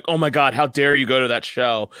saying like, "Oh my God, how dare you go to that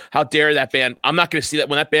show? How dare that band? I'm not going to see that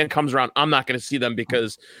when that band comes around. I'm not going to see them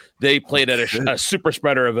because they played at a super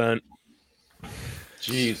spreader event."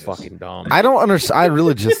 Jeez, fucking dumb. I don't understand. I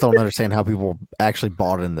really just don't understand how people actually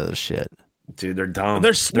bought into this shit. Dude, they're dumb.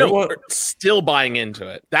 They're still buying into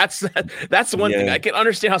it. That's the one thing. I can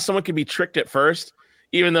understand how someone can be tricked at first,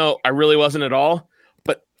 even though I really wasn't at all.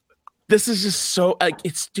 This is just so like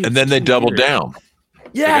it's. Dude, and then they double down.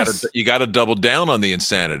 Yes, you got to double down on the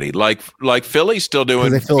insanity. Like Philly's still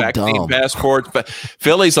doing vaccine passports, but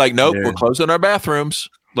Philly's like, nope, we're closing our bathrooms.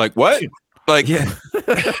 Like what? Like,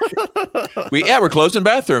 we're closing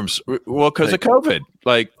bathrooms. Well, because of COVID.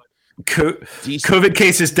 Like, COVID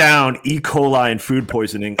cases down, E. coli and food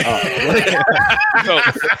poisoning up. So,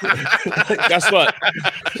 guess what?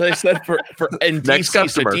 So they said for in Next DC,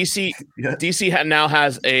 customer. so DC now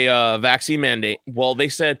has a vaccine mandate. Well, they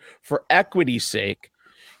said for equity's sake,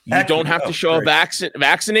 you don't have to show a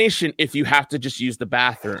vaccination if you have to just use the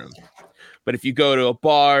bathroom. But if you go to a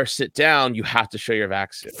bar, sit down, you have to show your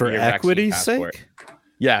vaccine for equity's sake.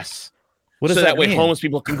 Yes. What does that mean? Way homeless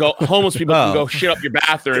people can go shit up your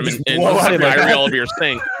bathroom and diarrhea all over your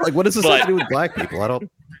sink. Like, what does this have to do with black people? I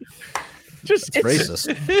don't. Just it's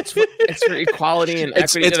racist. It's for equality and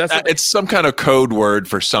equity. It's some kind of code word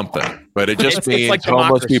for something, but it just means like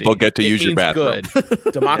homeless people get to use your bathroom.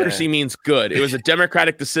 Good. Democracy means good. It was a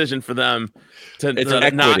democratic decision for them to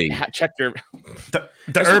not check their. The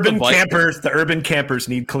urban campers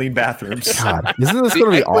need clean bathrooms. God, isn't this going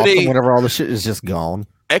to be awesome whenever all the shit is just gone?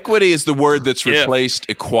 Equity is the word that's replaced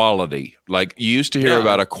equality. Like you used to hear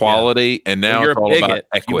about equality, and now it's all about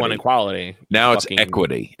equity. You want equality. Now it's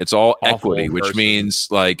equity. It's all equity, which means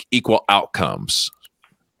like equal outcomes.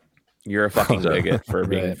 You're a fucking bigot for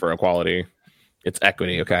being for equality. It's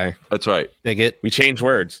equity, okay? That's right. Bigot. We change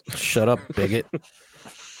words. Shut up, bigot.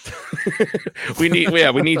 we need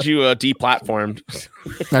you deplatformed.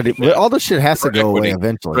 All this shit has to go away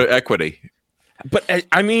eventually. For equity. But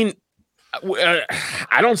I mean,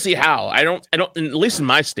 I don't see how. I don't. At least in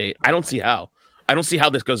my state, I don't see how. I don't see how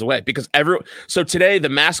this goes away because So today, the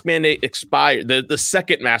mask mandate expired. The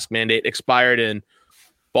second mask mandate expired in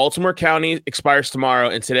Baltimore County. Expires tomorrow,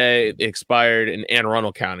 and today it expired in Anne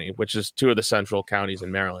Arundel County, which is two of the central counties in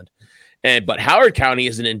Maryland. But Howard County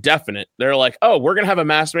is an indefinite. They're like, oh, we're gonna have a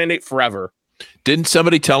mask mandate forever. Didn't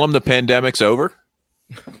somebody tell them the pandemic's over?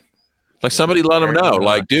 Like somebody let them know,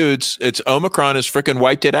 like, dudes, it's Omicron has freaking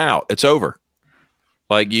wiped it out. It's over.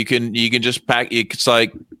 Like you can just pack. It's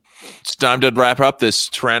like it's time to wrap up this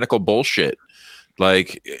tyrannical bullshit.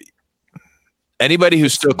 Like anybody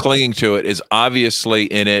who's still clinging to it is obviously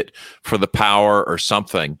in it for the power or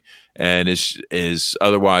something, and is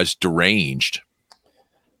otherwise deranged.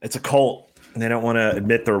 It's a cult, and they don't want to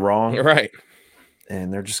admit they're wrong. You're right,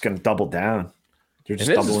 and they're just going to double down. They're just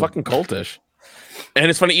This is fucking cultish. And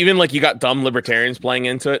it's funny, even like you got dumb libertarians playing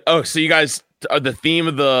into it. Oh, so you guys are the theme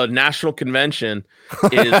of the national convention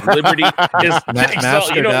is liberty.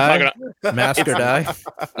 Mask or die? Mask or die?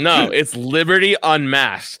 No, it's liberty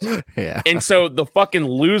unmasked. Yeah. And so the fucking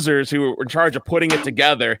losers who were in charge of putting it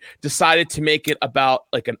together decided to make it about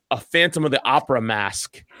like a Phantom of the Opera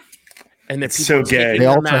mask. And it's so gay. They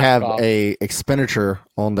also have a expenditure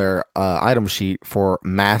on their item sheet for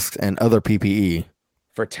masks and other PPE.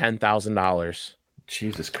 for $10,000.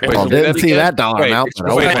 Jesus Christ! Well, didn't see that dollar amount.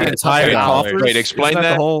 Wait, explain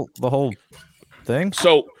that. The whole thing.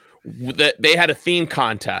 So they had a theme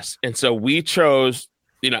contest, and so we chose.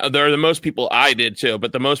 There are the most people. I did too,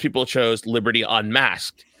 but the most people chose Liberty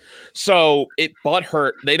Unmasked. So it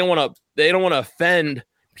butthurt. They don't want to offend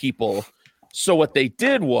people. So what they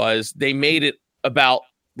did was they made it about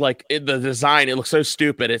the design. It looks so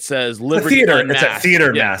stupid. It says Liberty Unmasked. It's a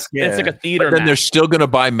theater mask. Yeah. It's like a theater. But then mask. they're still going to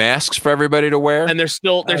buy masks for everybody to wear. And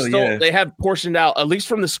they have portioned out, at least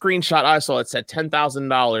from the screenshot I saw, it said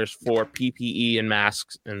 $10,000 for PPE and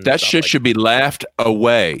masks. And that shit should be laughed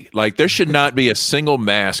away. Like, there should not be a single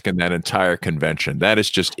mask in that entire convention. That is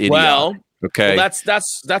just idiotic. Well, that's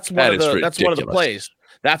one of the plays.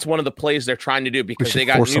 That's one of the plays they're trying to do because they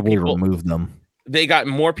got new people. Remove them. They got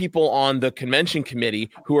more people on the convention committee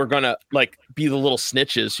who are gonna be the little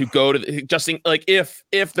snitches who go to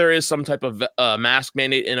if there is some type of mask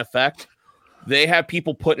mandate in effect, they have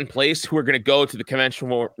people put in place who are going to go to the convention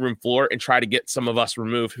room floor and try to get some of us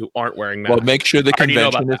removed who aren't wearing masks. Well, make sure the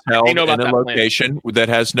convention is held in a location that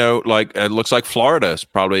has no it looks like Florida is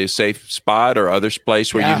probably a safe spot or other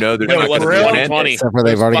place where there's not going to be funny. Except for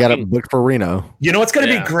they've already got it booked for Reno. You know what's going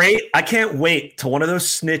to be great? I can't wait till one of those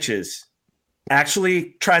snitches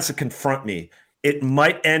actually tries to confront me. It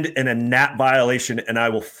might end in a NAP violation, and I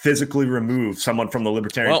will physically remove someone from the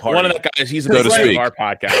Libertarian Party. One of the guys, he's a big fan of our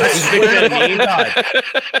podcast.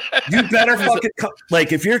 You better fucking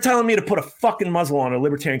if you're telling me to put a fucking muzzle on a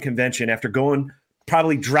Libertarian convention after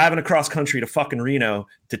probably driving across country to fucking Reno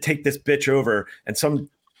to take this bitch over, and some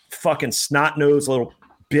fucking snot-nosed little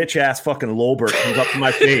bitch-ass fucking Lolbert comes up to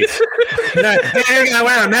my face. They're gonna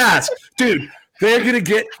wear a mask, dude. They're going to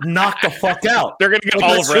get knocked the fuck out. They're going to get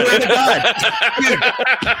all over it.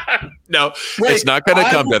 No, it's not going to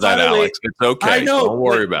come to that, Alex. It's okay. I know. Don't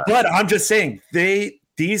worry about it. But I'm just saying,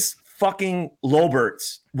 these fucking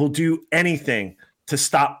Lolberts will do anything to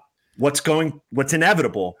stop what's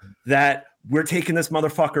inevitable, that we're taking this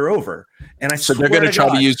motherfucker over. And so they're going to try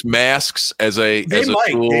to use masks as a tool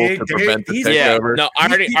to prevent the takeover. No, I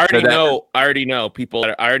already know people.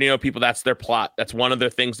 That's their plot. That's one of the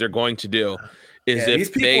things they're going to do. These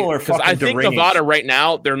people are fucking I think deranged. Nevada right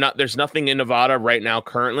now, there's nothing in Nevada right now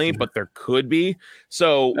currently, but there could be.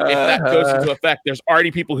 So if that goes into effect, there's already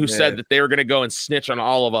people who said that they were going to go and snitch on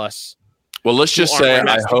all of us. Well, let's just say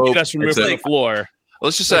I hope that's removed from the floor.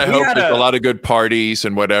 Let's just say I hope there's a lot of good parties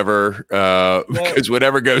and whatever, because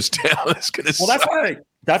whatever goes down is going to. Well,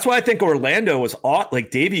 that's why I think Orlando was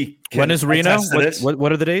Davey. When is Reno?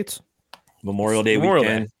 What are the dates? Memorial Day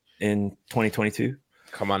weekend in 2022.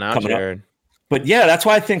 Come on out, Jared. But yeah, that's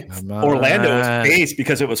why I think Orlando was based,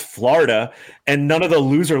 because it was Florida and none of the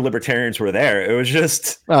loser libertarians were there. It was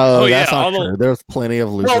just that's not true. There's plenty of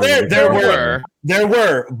losers. Well, there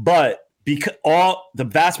were, but because the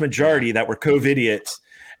vast majority that were COVIDiots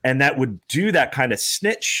and that would do that kind of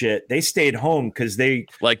snitch shit, they stayed home because they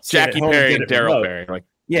Jackie Perry and Daryl Perry.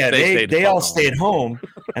 They all stayed home,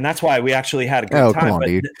 and that's why we actually had a good time. Come on,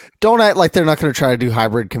 dude! Don't act like they're not going to try to do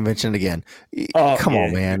hybrid convention again. Come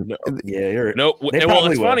on, man.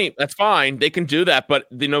 It's funny. That's fine. They can do that, but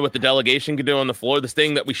you know what the delegation could do on the floor? This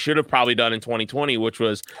thing that we should have probably done in 2020, which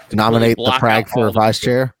was nominate the Prague for vice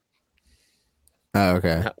chair. Oh,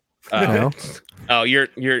 okay. You're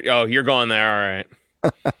going there. All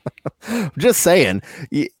right. Just saying,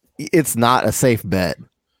 it's not a safe bet.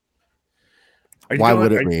 Why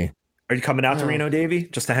would it be? Are you coming out to Reno, Davey?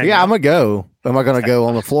 Just to hang out? Yeah, I'm going to go. Am I going to go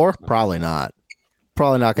on the floor? Probably not.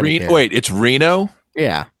 Probably not going to. Wait, it's Reno?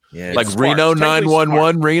 Yeah. Like Reno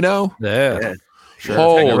 911 Reno? Yeah. Sure.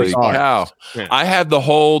 Holy cow. Yeah. I have the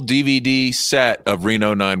whole DVD set of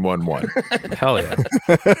Reno 911. Hell yeah.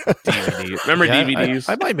 DVDs. Remember DVDs?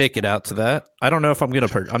 I might make it out to that. I don't know if I'm going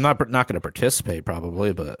to I'm not going to participate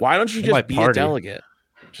probably, but why don't you just be a delegate?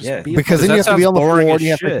 Because then you have to be on the floor and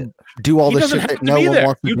you have to do all the shit that no one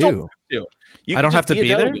wants to do. I don't have to be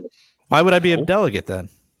there? Why would I be a delegate then?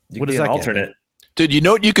 What is that? Alternate. Dude, you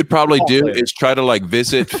know what you could probably do is try to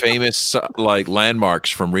visit famous landmarks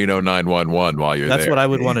from Reno 911 while you're there. That's what I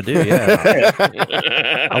would want to do. Yeah,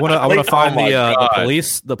 I want to find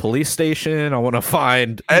the police station. I want to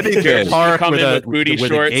find anything. Park where the booty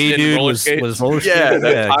shorts and roller skates.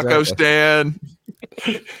 The taco stand.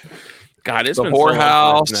 God, it's the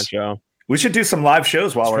whorehouse. That show. We should do some live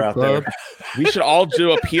shows while we're out there. We should all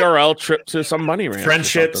do a PRL trip to some money ranch.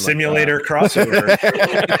 Friendship simulator crossover.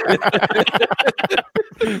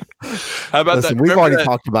 How about that? We've already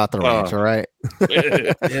talked about the ranch, all right?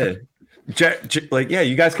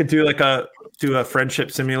 You guys could do a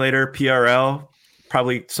friendship simulator PRL.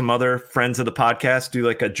 Probably some other friends of the podcast do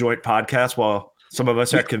a joint podcast while Some of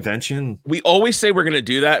us at convention. We always say we're going to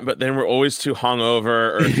do that, but then we're always too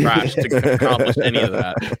hungover or trashed to accomplish any of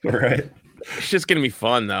that. Right. It's just going to be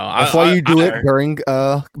fun, though. That's why you do it during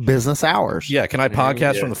business hours. Yeah, can I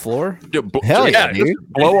podcast from the floor? Hell yeah, dude.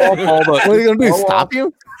 Blow off all the. What are you gonna do? Stop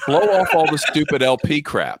you? Blow off all the stupid LP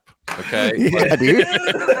crap. Okay. Yeah, dude.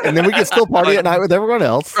 And then we can still party at night with everyone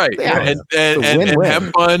else. Right. Yeah. And have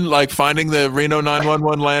fun, like finding the Reno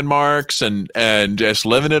 911 landmarks and just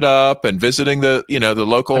living it up and visiting the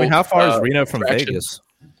local. I mean, how far is Reno from Vegas?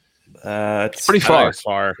 It's pretty far. It's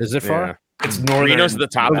far. Is it far? Yeah. It's northern. Reno's the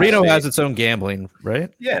top. Reno has its own gambling,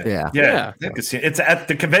 right? Yeah. It's at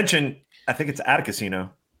the convention. I think it's at a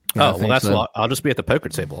casino. Oh, well, that's a lot. I'll just be at the poker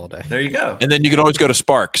table all day. There you go. And then you can always go to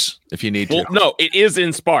Sparks if you need to. Well, no, it is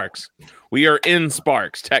in Sparks. We are in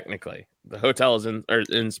Sparks, technically. The hotel is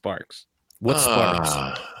in Sparks. What's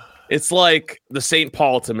Sparks? It's like the St.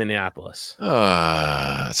 Paul to Minneapolis.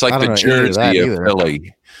 It's like the Jersey of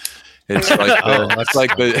Philly. It's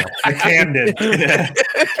like the Camden.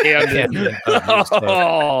 Camden.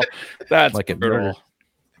 Oh, that's like brutal.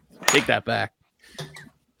 Take that back.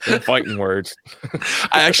 Fighting words.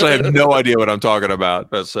 I actually have no idea what I'm talking about.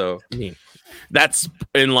 But that's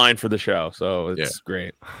in line for the show, so it's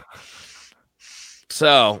great.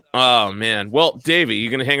 So, oh man. Well, Davey, you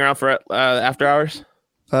gonna hang around for after hours?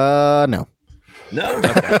 No. No.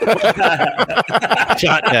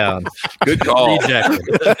 Shot down. Good call. Rejected.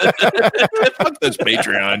 Fuck those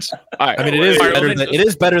Patreons. All right. I mean, it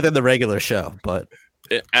is better than the regular show, but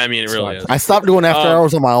it really is. I stopped doing after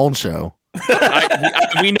hours on my own show.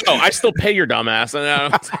 We know. I still pay your dumbass.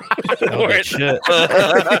 Shit.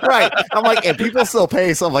 Right. I'm like, and people still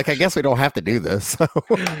pay, so I'm like, I guess we don't have to do this. So.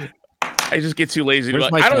 I just get too lazy to be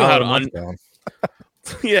like, Where's my I don't know how to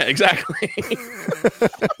 $1 Yeah, exactly.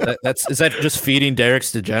 Is that just feeding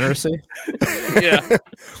Derek's degeneracy? Yeah.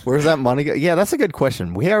 Where's that money go? Yeah, that's a good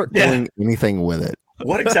question. We aren't doing anything with it.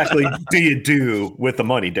 What exactly do you do with the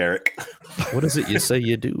money, Derek? What is it you say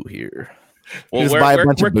you do here? Well, just buy a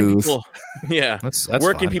bunch of booze. That's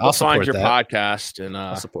where can fine. people I'll find support your that. podcast and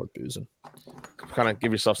I'll support boozing? kind of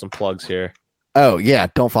give yourself some plugs here? Oh yeah,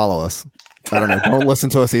 don't follow us. I don't know. Don't listen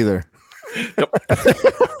to us either.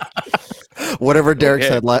 Whatever Derek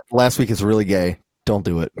said last week is really gay. Don't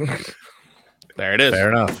do it. There it is. Fair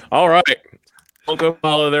enough. All right. Don't go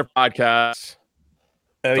follow their podcast.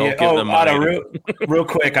 Otto, real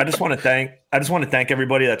quick. I just want to thank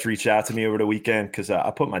everybody that's reached out to me over the weekend because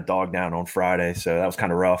I put my dog down on Friday, so that was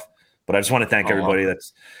kind of rough. But I just want to thank everybody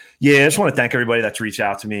that's reached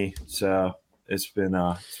out to me. So it's been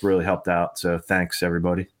it's really helped out. So thanks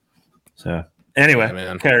everybody. So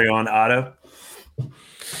anyway, carry on, Otto.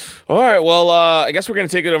 All right. Well, I guess we're going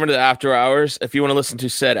to take it over to the after hours. If you want to listen to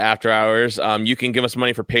said after hours, you can give us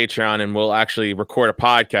money for Patreon and we'll actually record a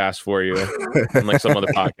podcast for you, unlike some other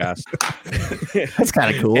podcast. That's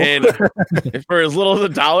kind of cool. And for as little as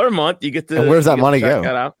 $1 a month, you get to. And where's that money go?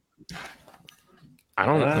 That out. I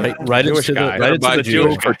don't know. Right into the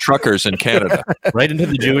Jewish for truckers in Canada. Right into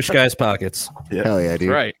the Jewish guy's pockets. Yeah. Hell yeah, dude.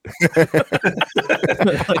 Right.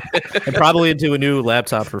 And probably into a new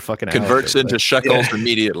laptop for fucking converts into shekels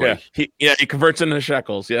immediately. Yeah. He converts into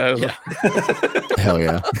shekels. Yeah. Hell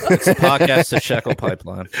yeah. It's a podcast to shekel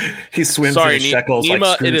pipeline. He swims in shekels Nima,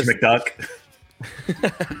 like Scrooge McDuck.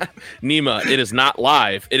 Nima, it is not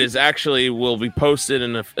live. It is actually will be posted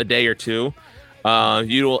in a day or two.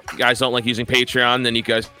 You guys don't like using Patreon, then you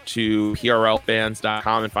guys to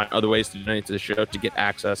prlfans.com and find other ways to donate to the show to get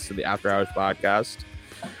access to the After Hours podcast.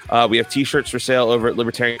 We have t-shirts for sale over at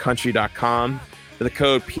libertariancountry.com. For the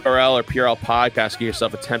code PRL or PRL podcast, get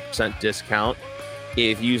yourself a 10% discount.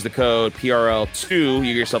 If you use the code PRL2, you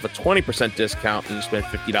get yourself a 20% discount and you spend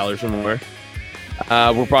 $50 or more.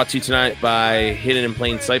 We're brought to you tonight by Hidden in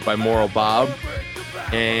Plain Sight by Moral Bob.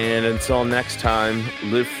 And until next time,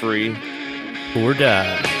 live free or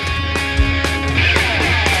die.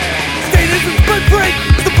 Statism split break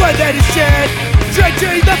is the blood that is shed,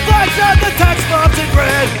 drenching the flags of the tax bombs in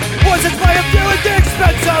red.